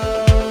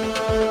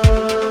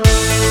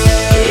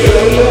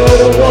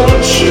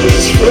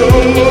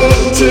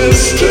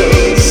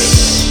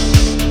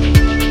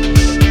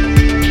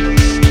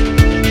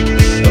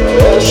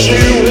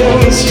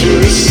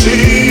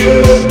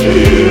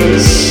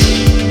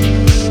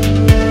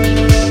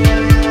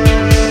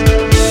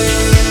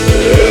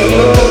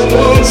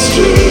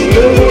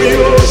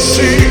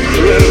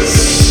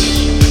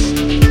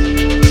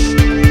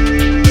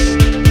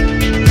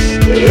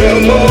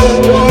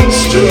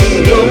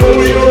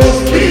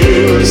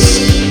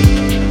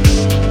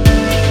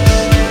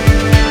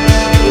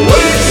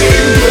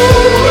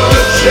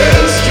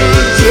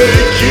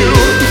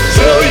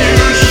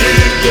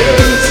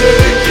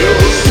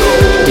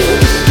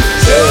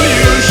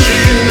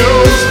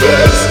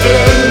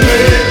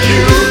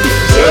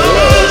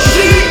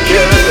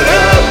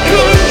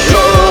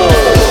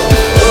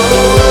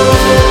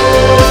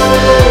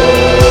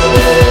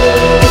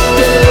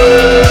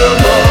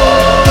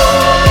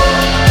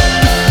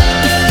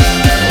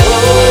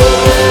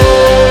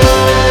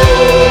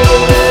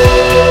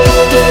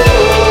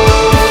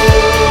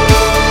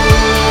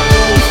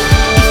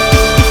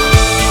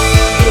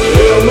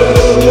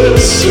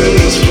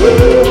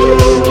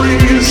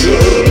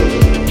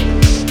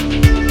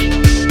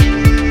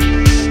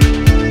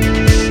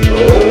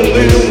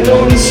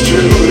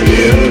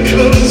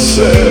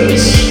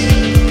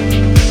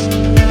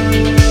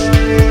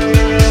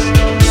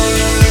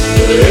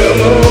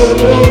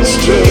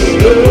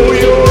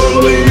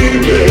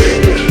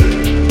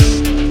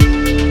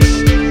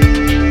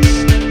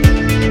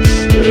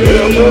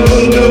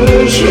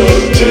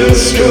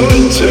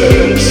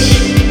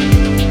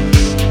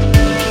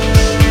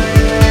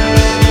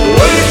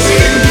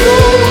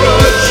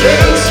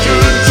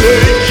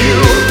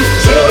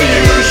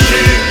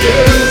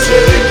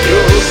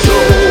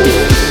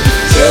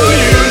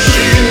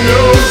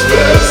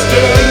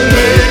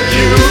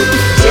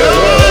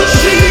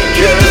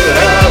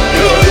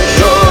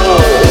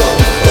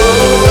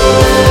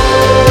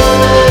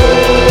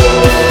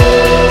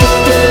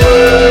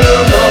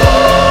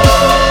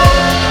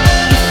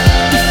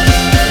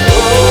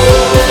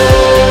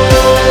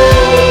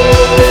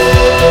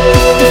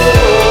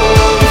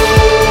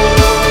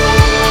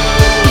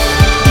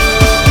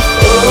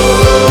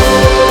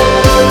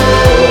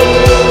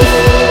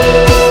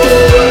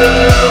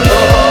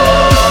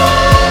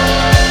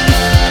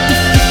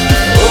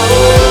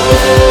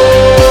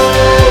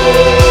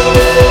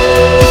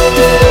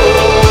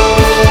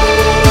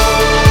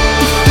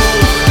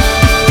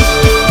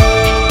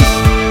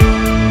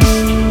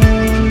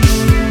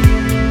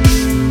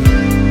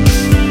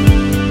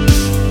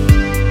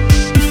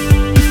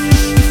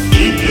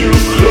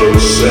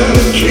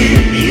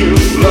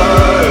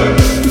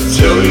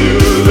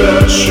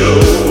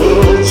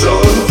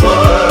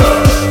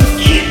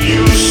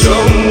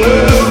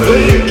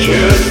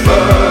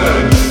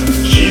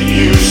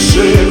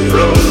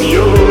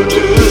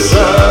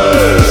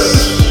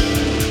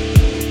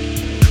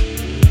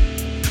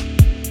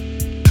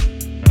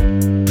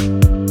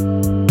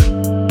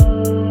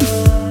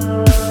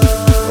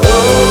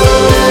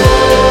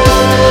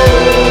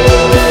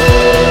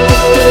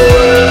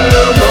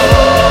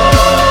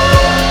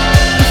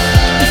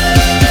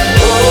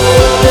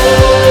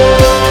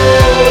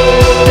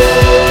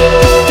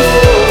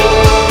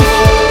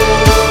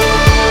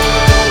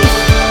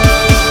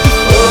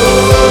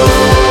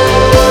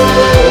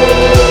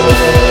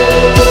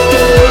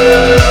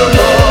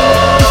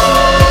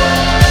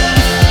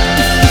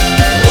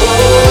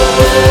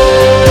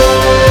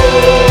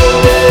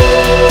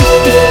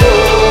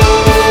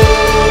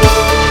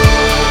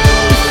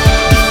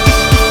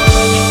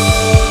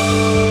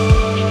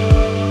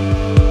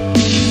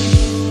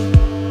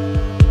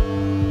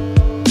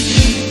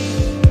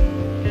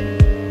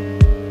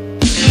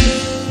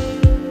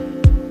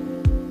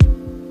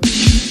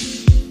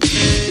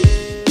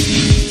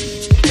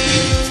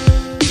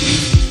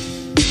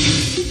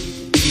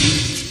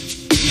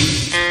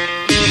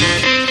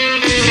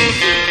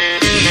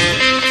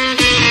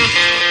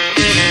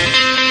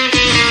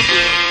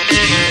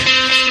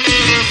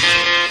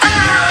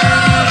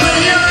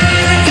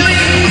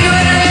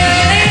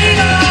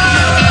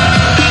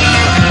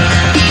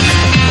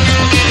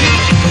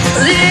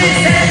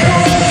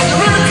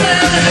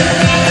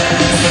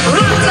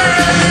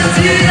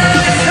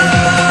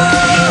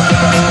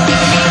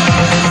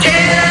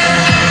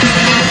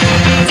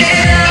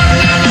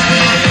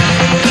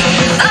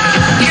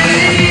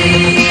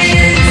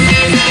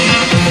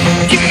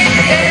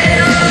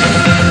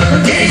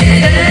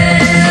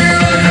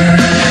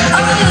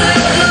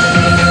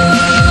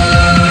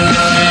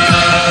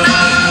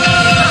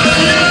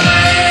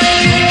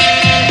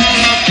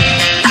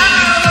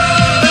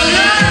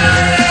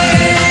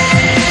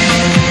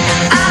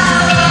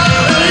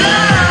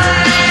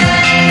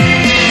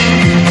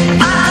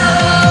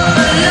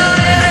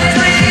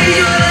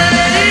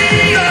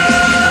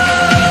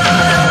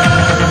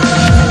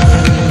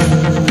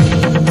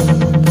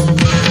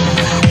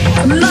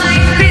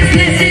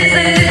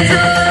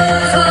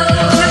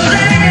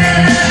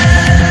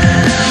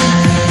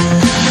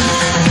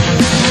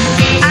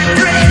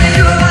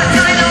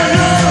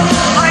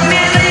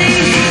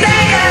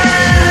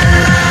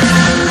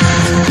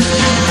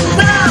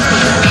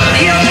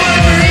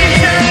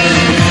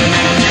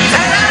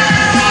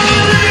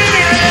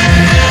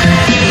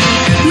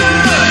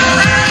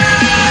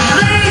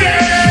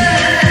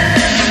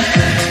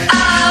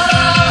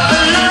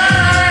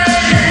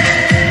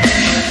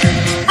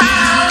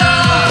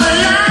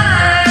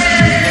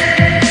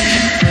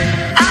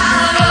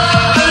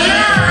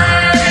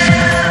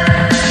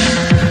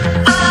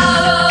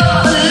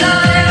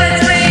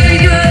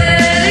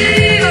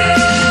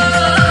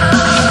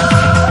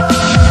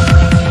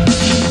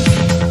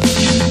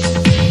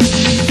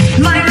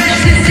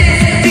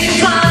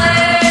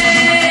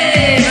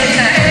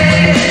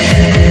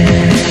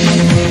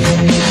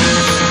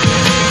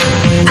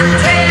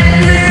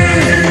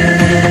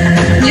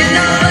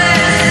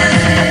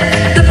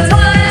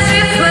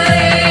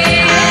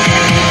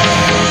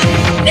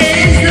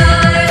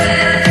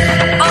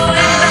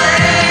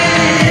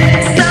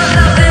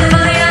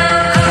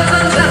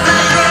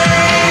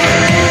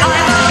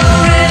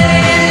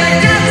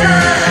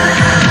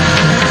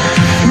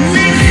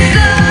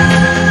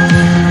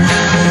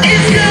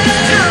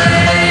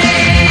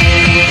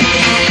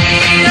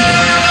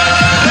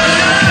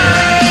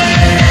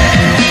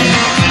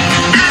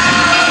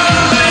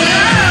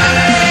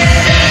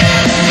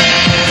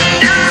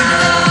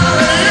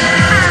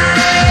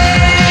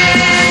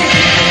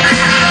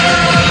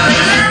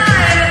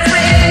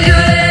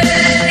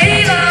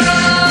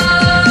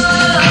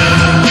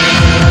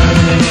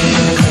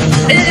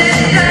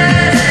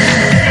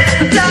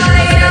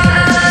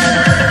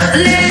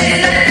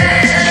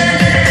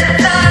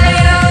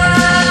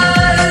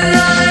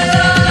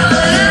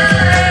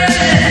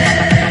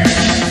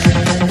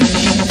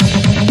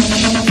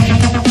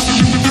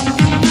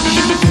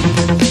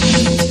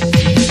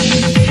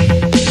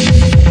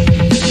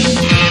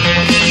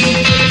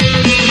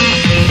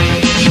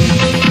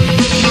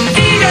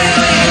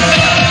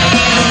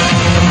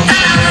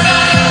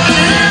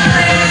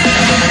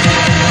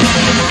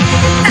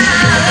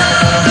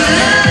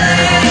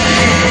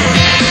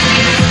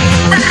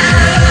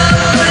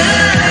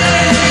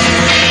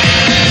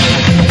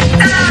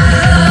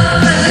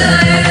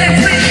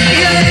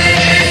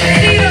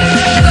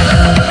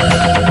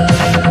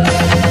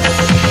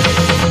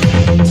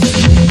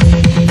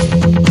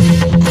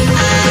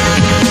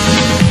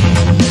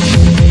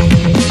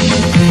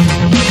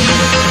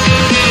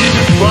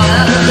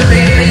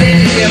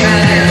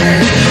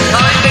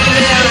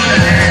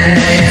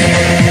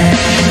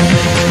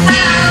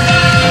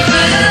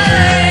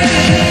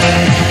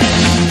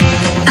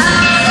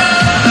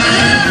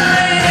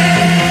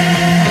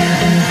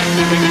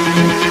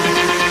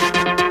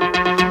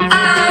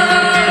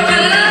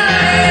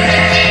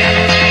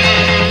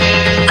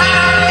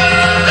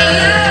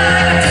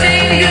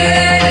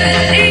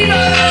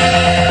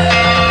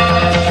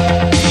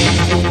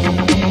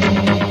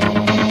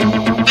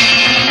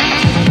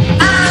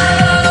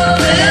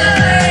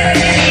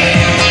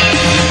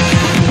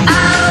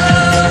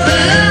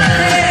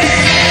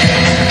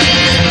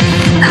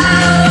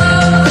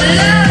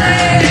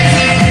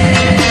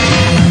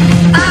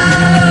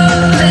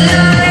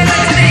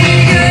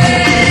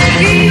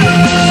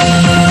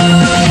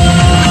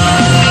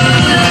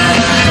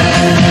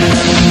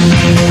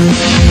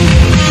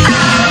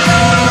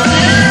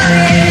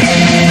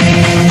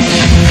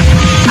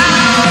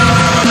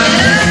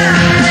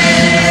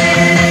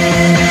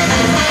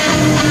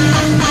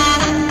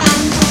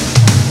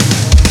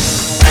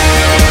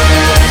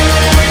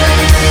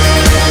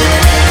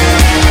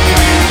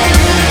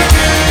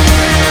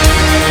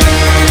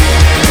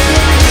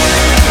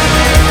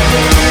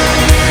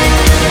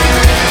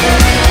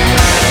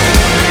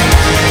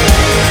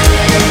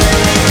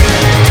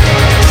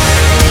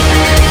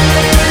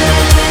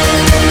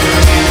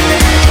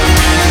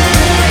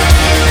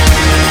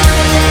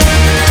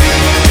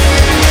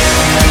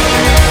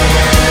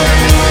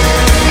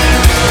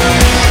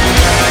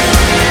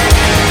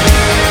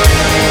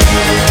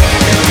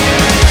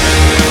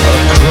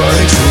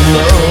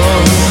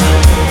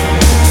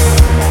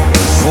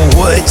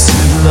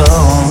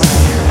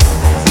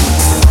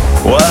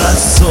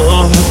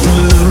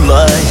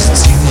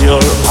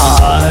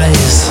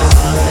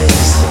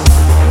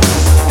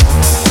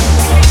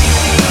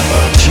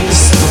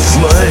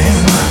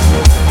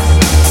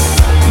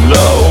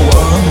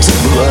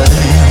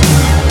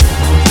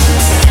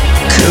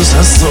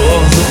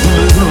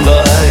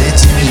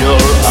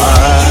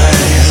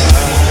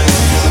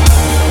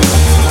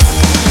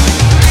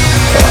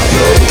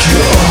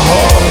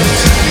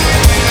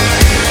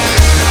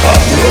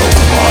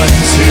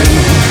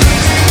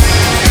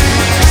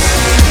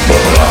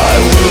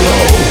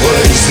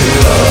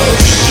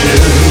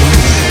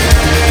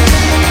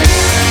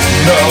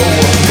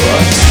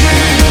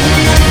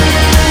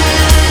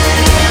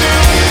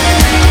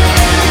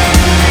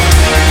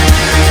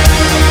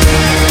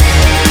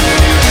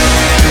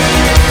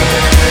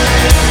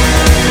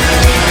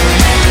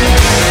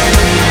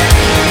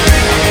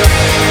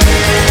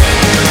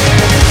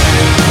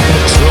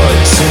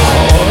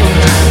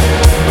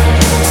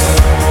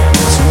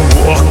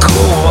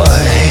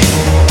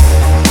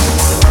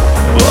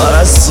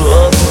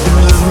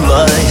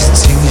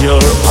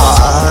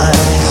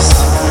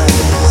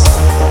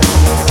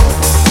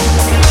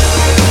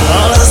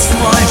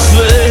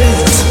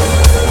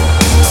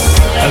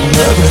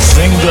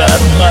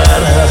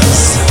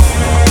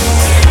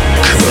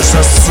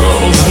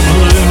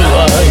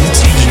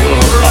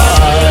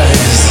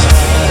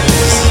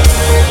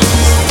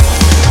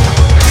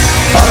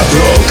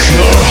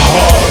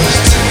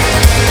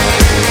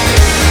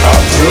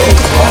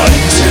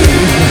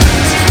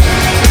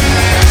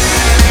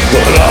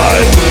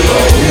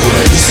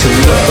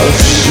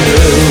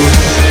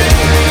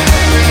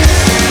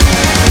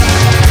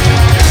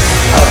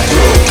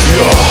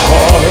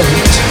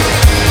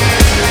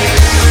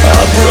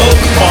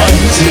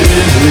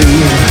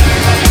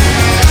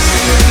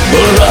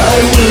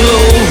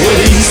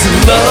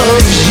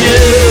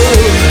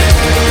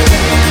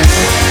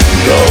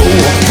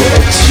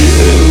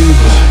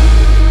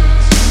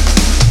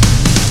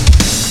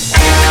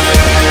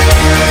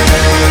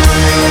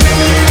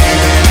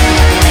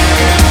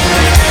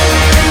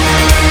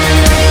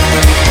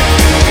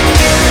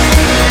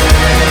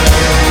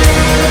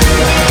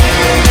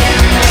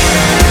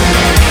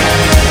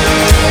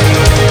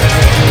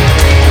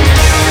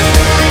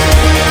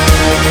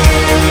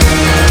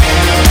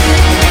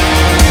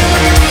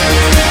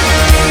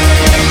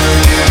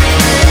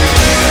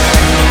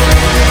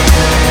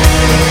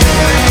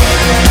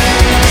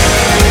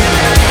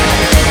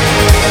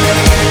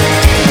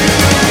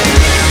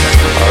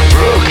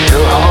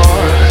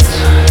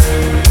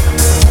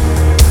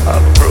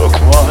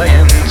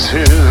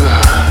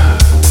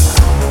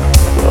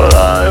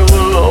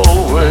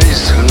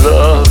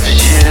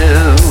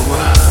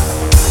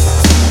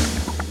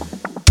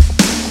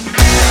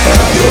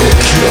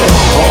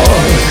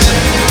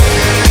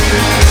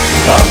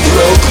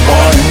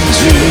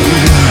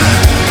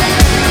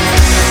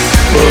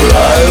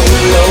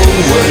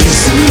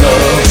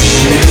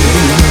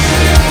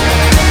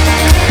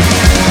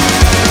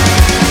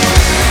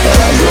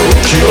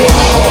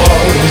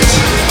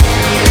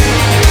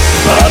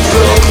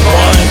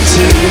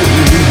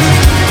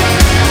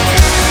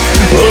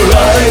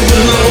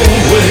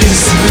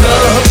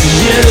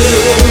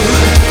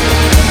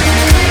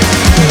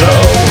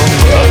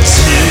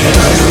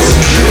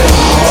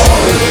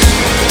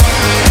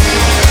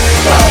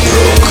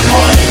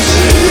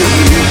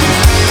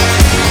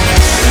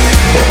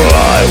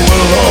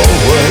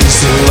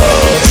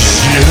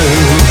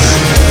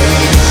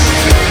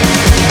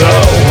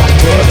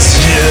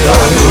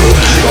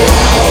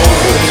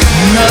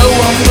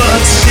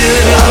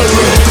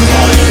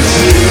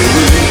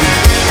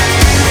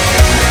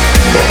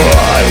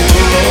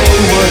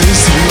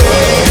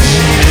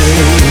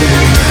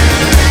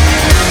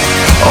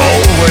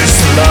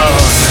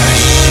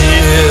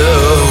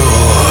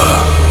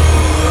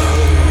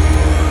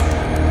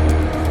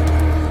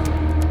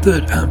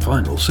 Third and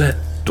final set,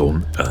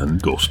 done and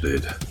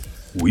dusted.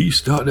 We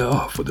started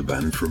off with a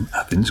band from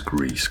Athens,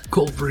 Greece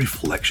called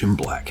Reflection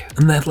Black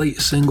and their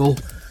latest single,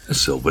 A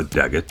Silver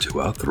Dagger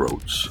to Our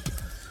Throats.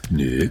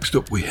 Next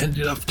up we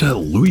headed off to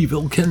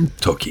Louisville,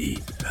 Kentucky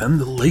and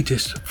the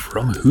latest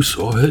from Who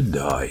Saw Her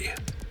Die.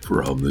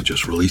 From the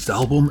just released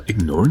album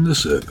Ignoring the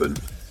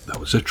Serpent, that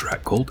was a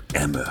track called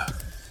Emma.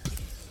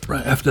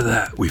 Right after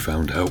that we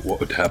found out what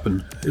would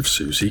happen if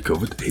Susie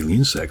covered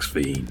Alien Sex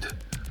Fiend.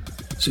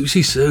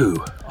 Susie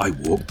Sue, I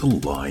Walked the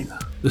Line,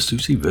 the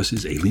Susie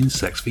vs Alien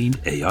Sex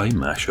Fiend AI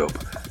mashup,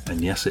 and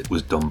yes, it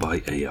was done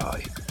by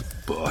AI,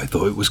 but I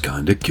thought it was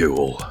kinda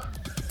cool.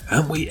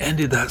 And we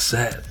ended that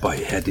set by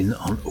heading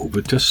on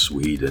over to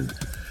Sweden,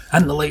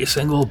 and the latest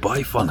single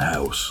by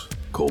Funhouse,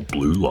 called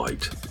Blue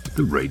Light,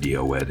 the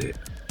radio edit.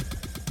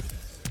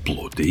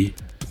 Bloody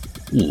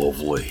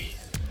lovely.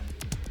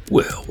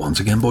 Well, once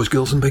again, boys,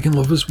 girls and bacon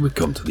lovers, we've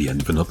come to the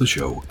end of another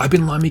show. I've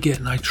been Limey Git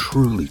and I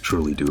truly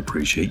do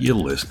appreciate you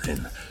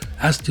listening,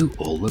 as do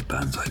all the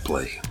bands I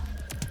play.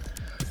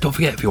 Don't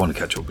forget, if you want to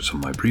catch up with some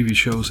of my previous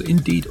shows,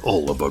 indeed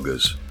all the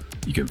buggers,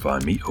 you can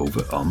find me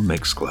over on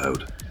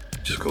Mixcloud.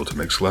 Just go to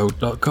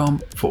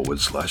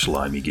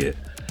mixcloud.com/LimeyGit.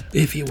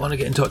 If you want to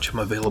get in touch, I'm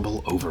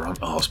available over on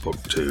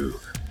Arsebook too.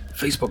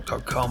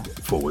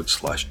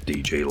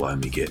 Facebook.com/DJ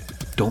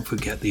LimeyGit. Don't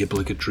forget the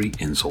obligatory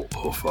insult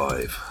or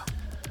 5.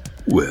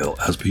 Well,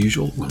 as per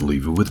usual, we'll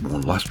leave you with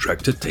one last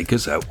track to take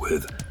us out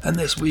with, and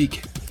this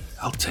week,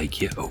 I'll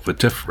take you over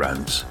to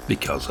France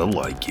because I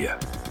like you.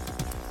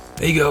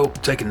 There you go,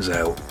 taking us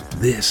out.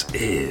 This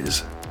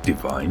is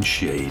Divine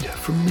Shade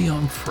from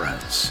Lyon,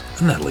 France,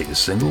 and their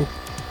latest single,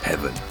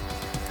 Heaven.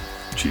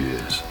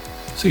 Cheers.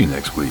 See you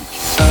next week.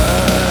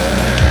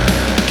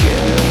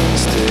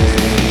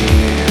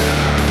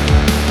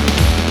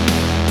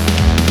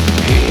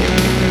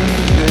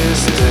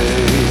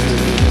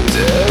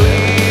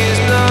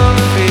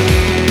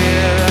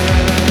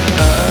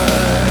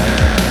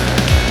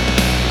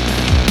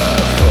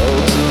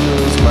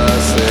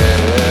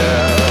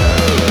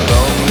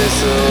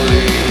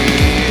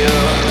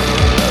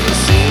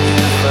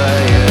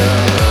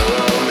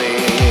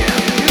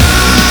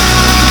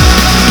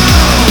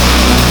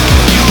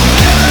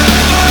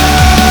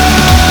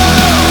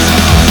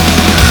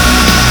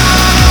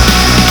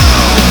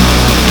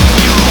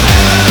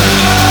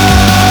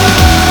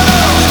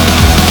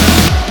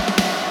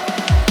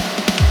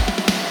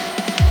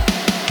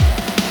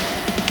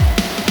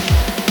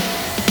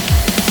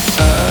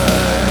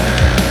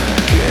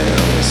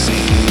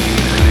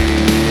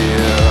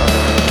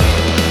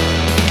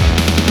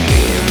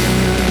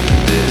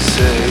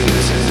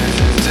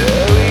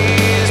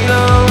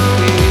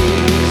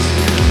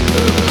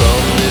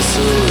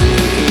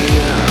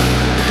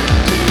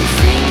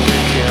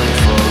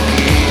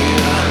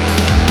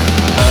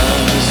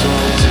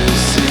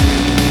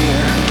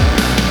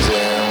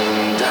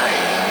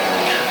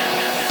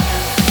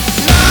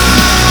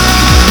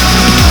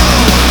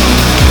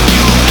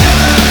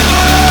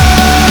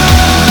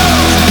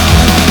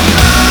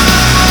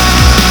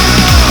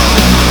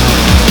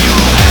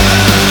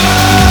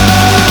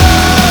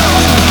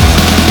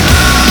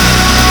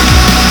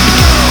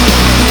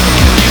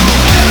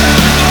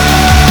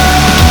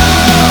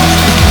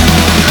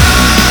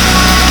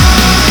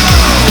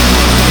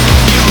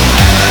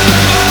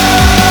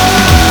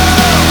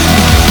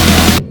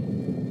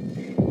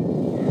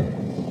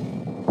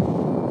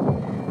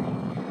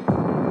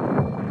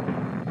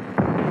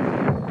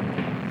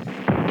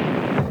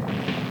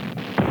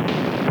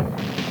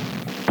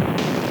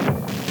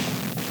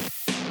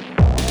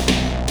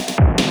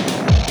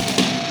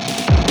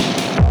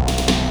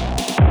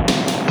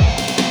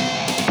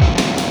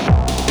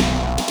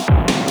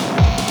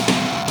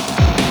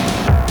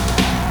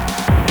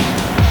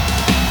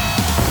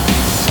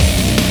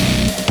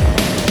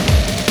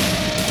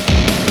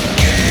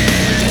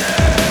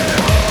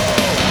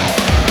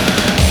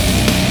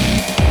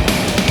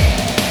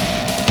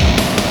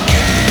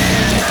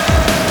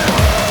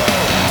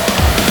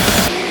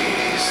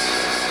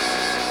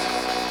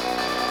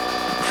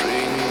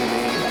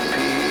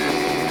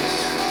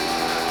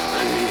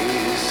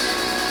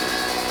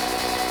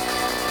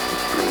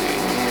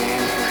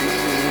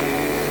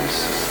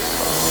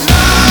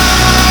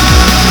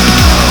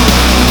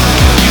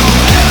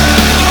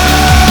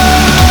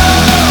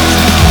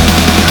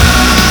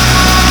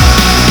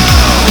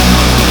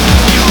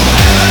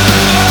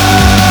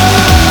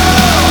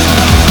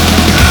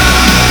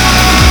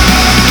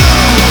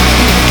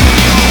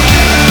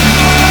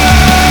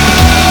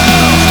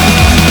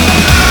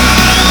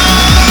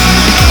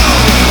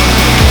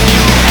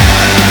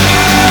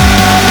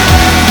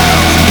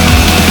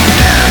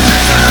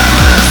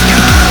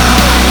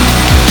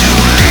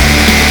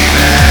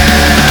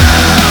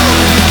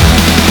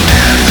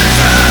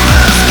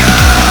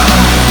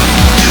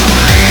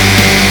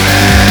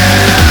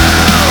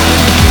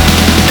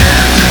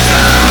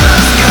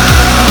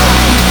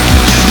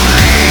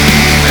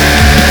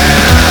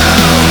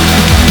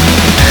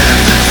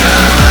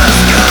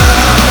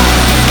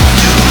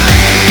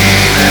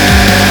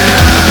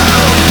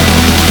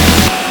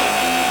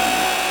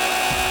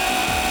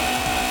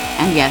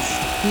 And yes,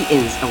 he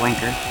is a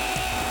wanker.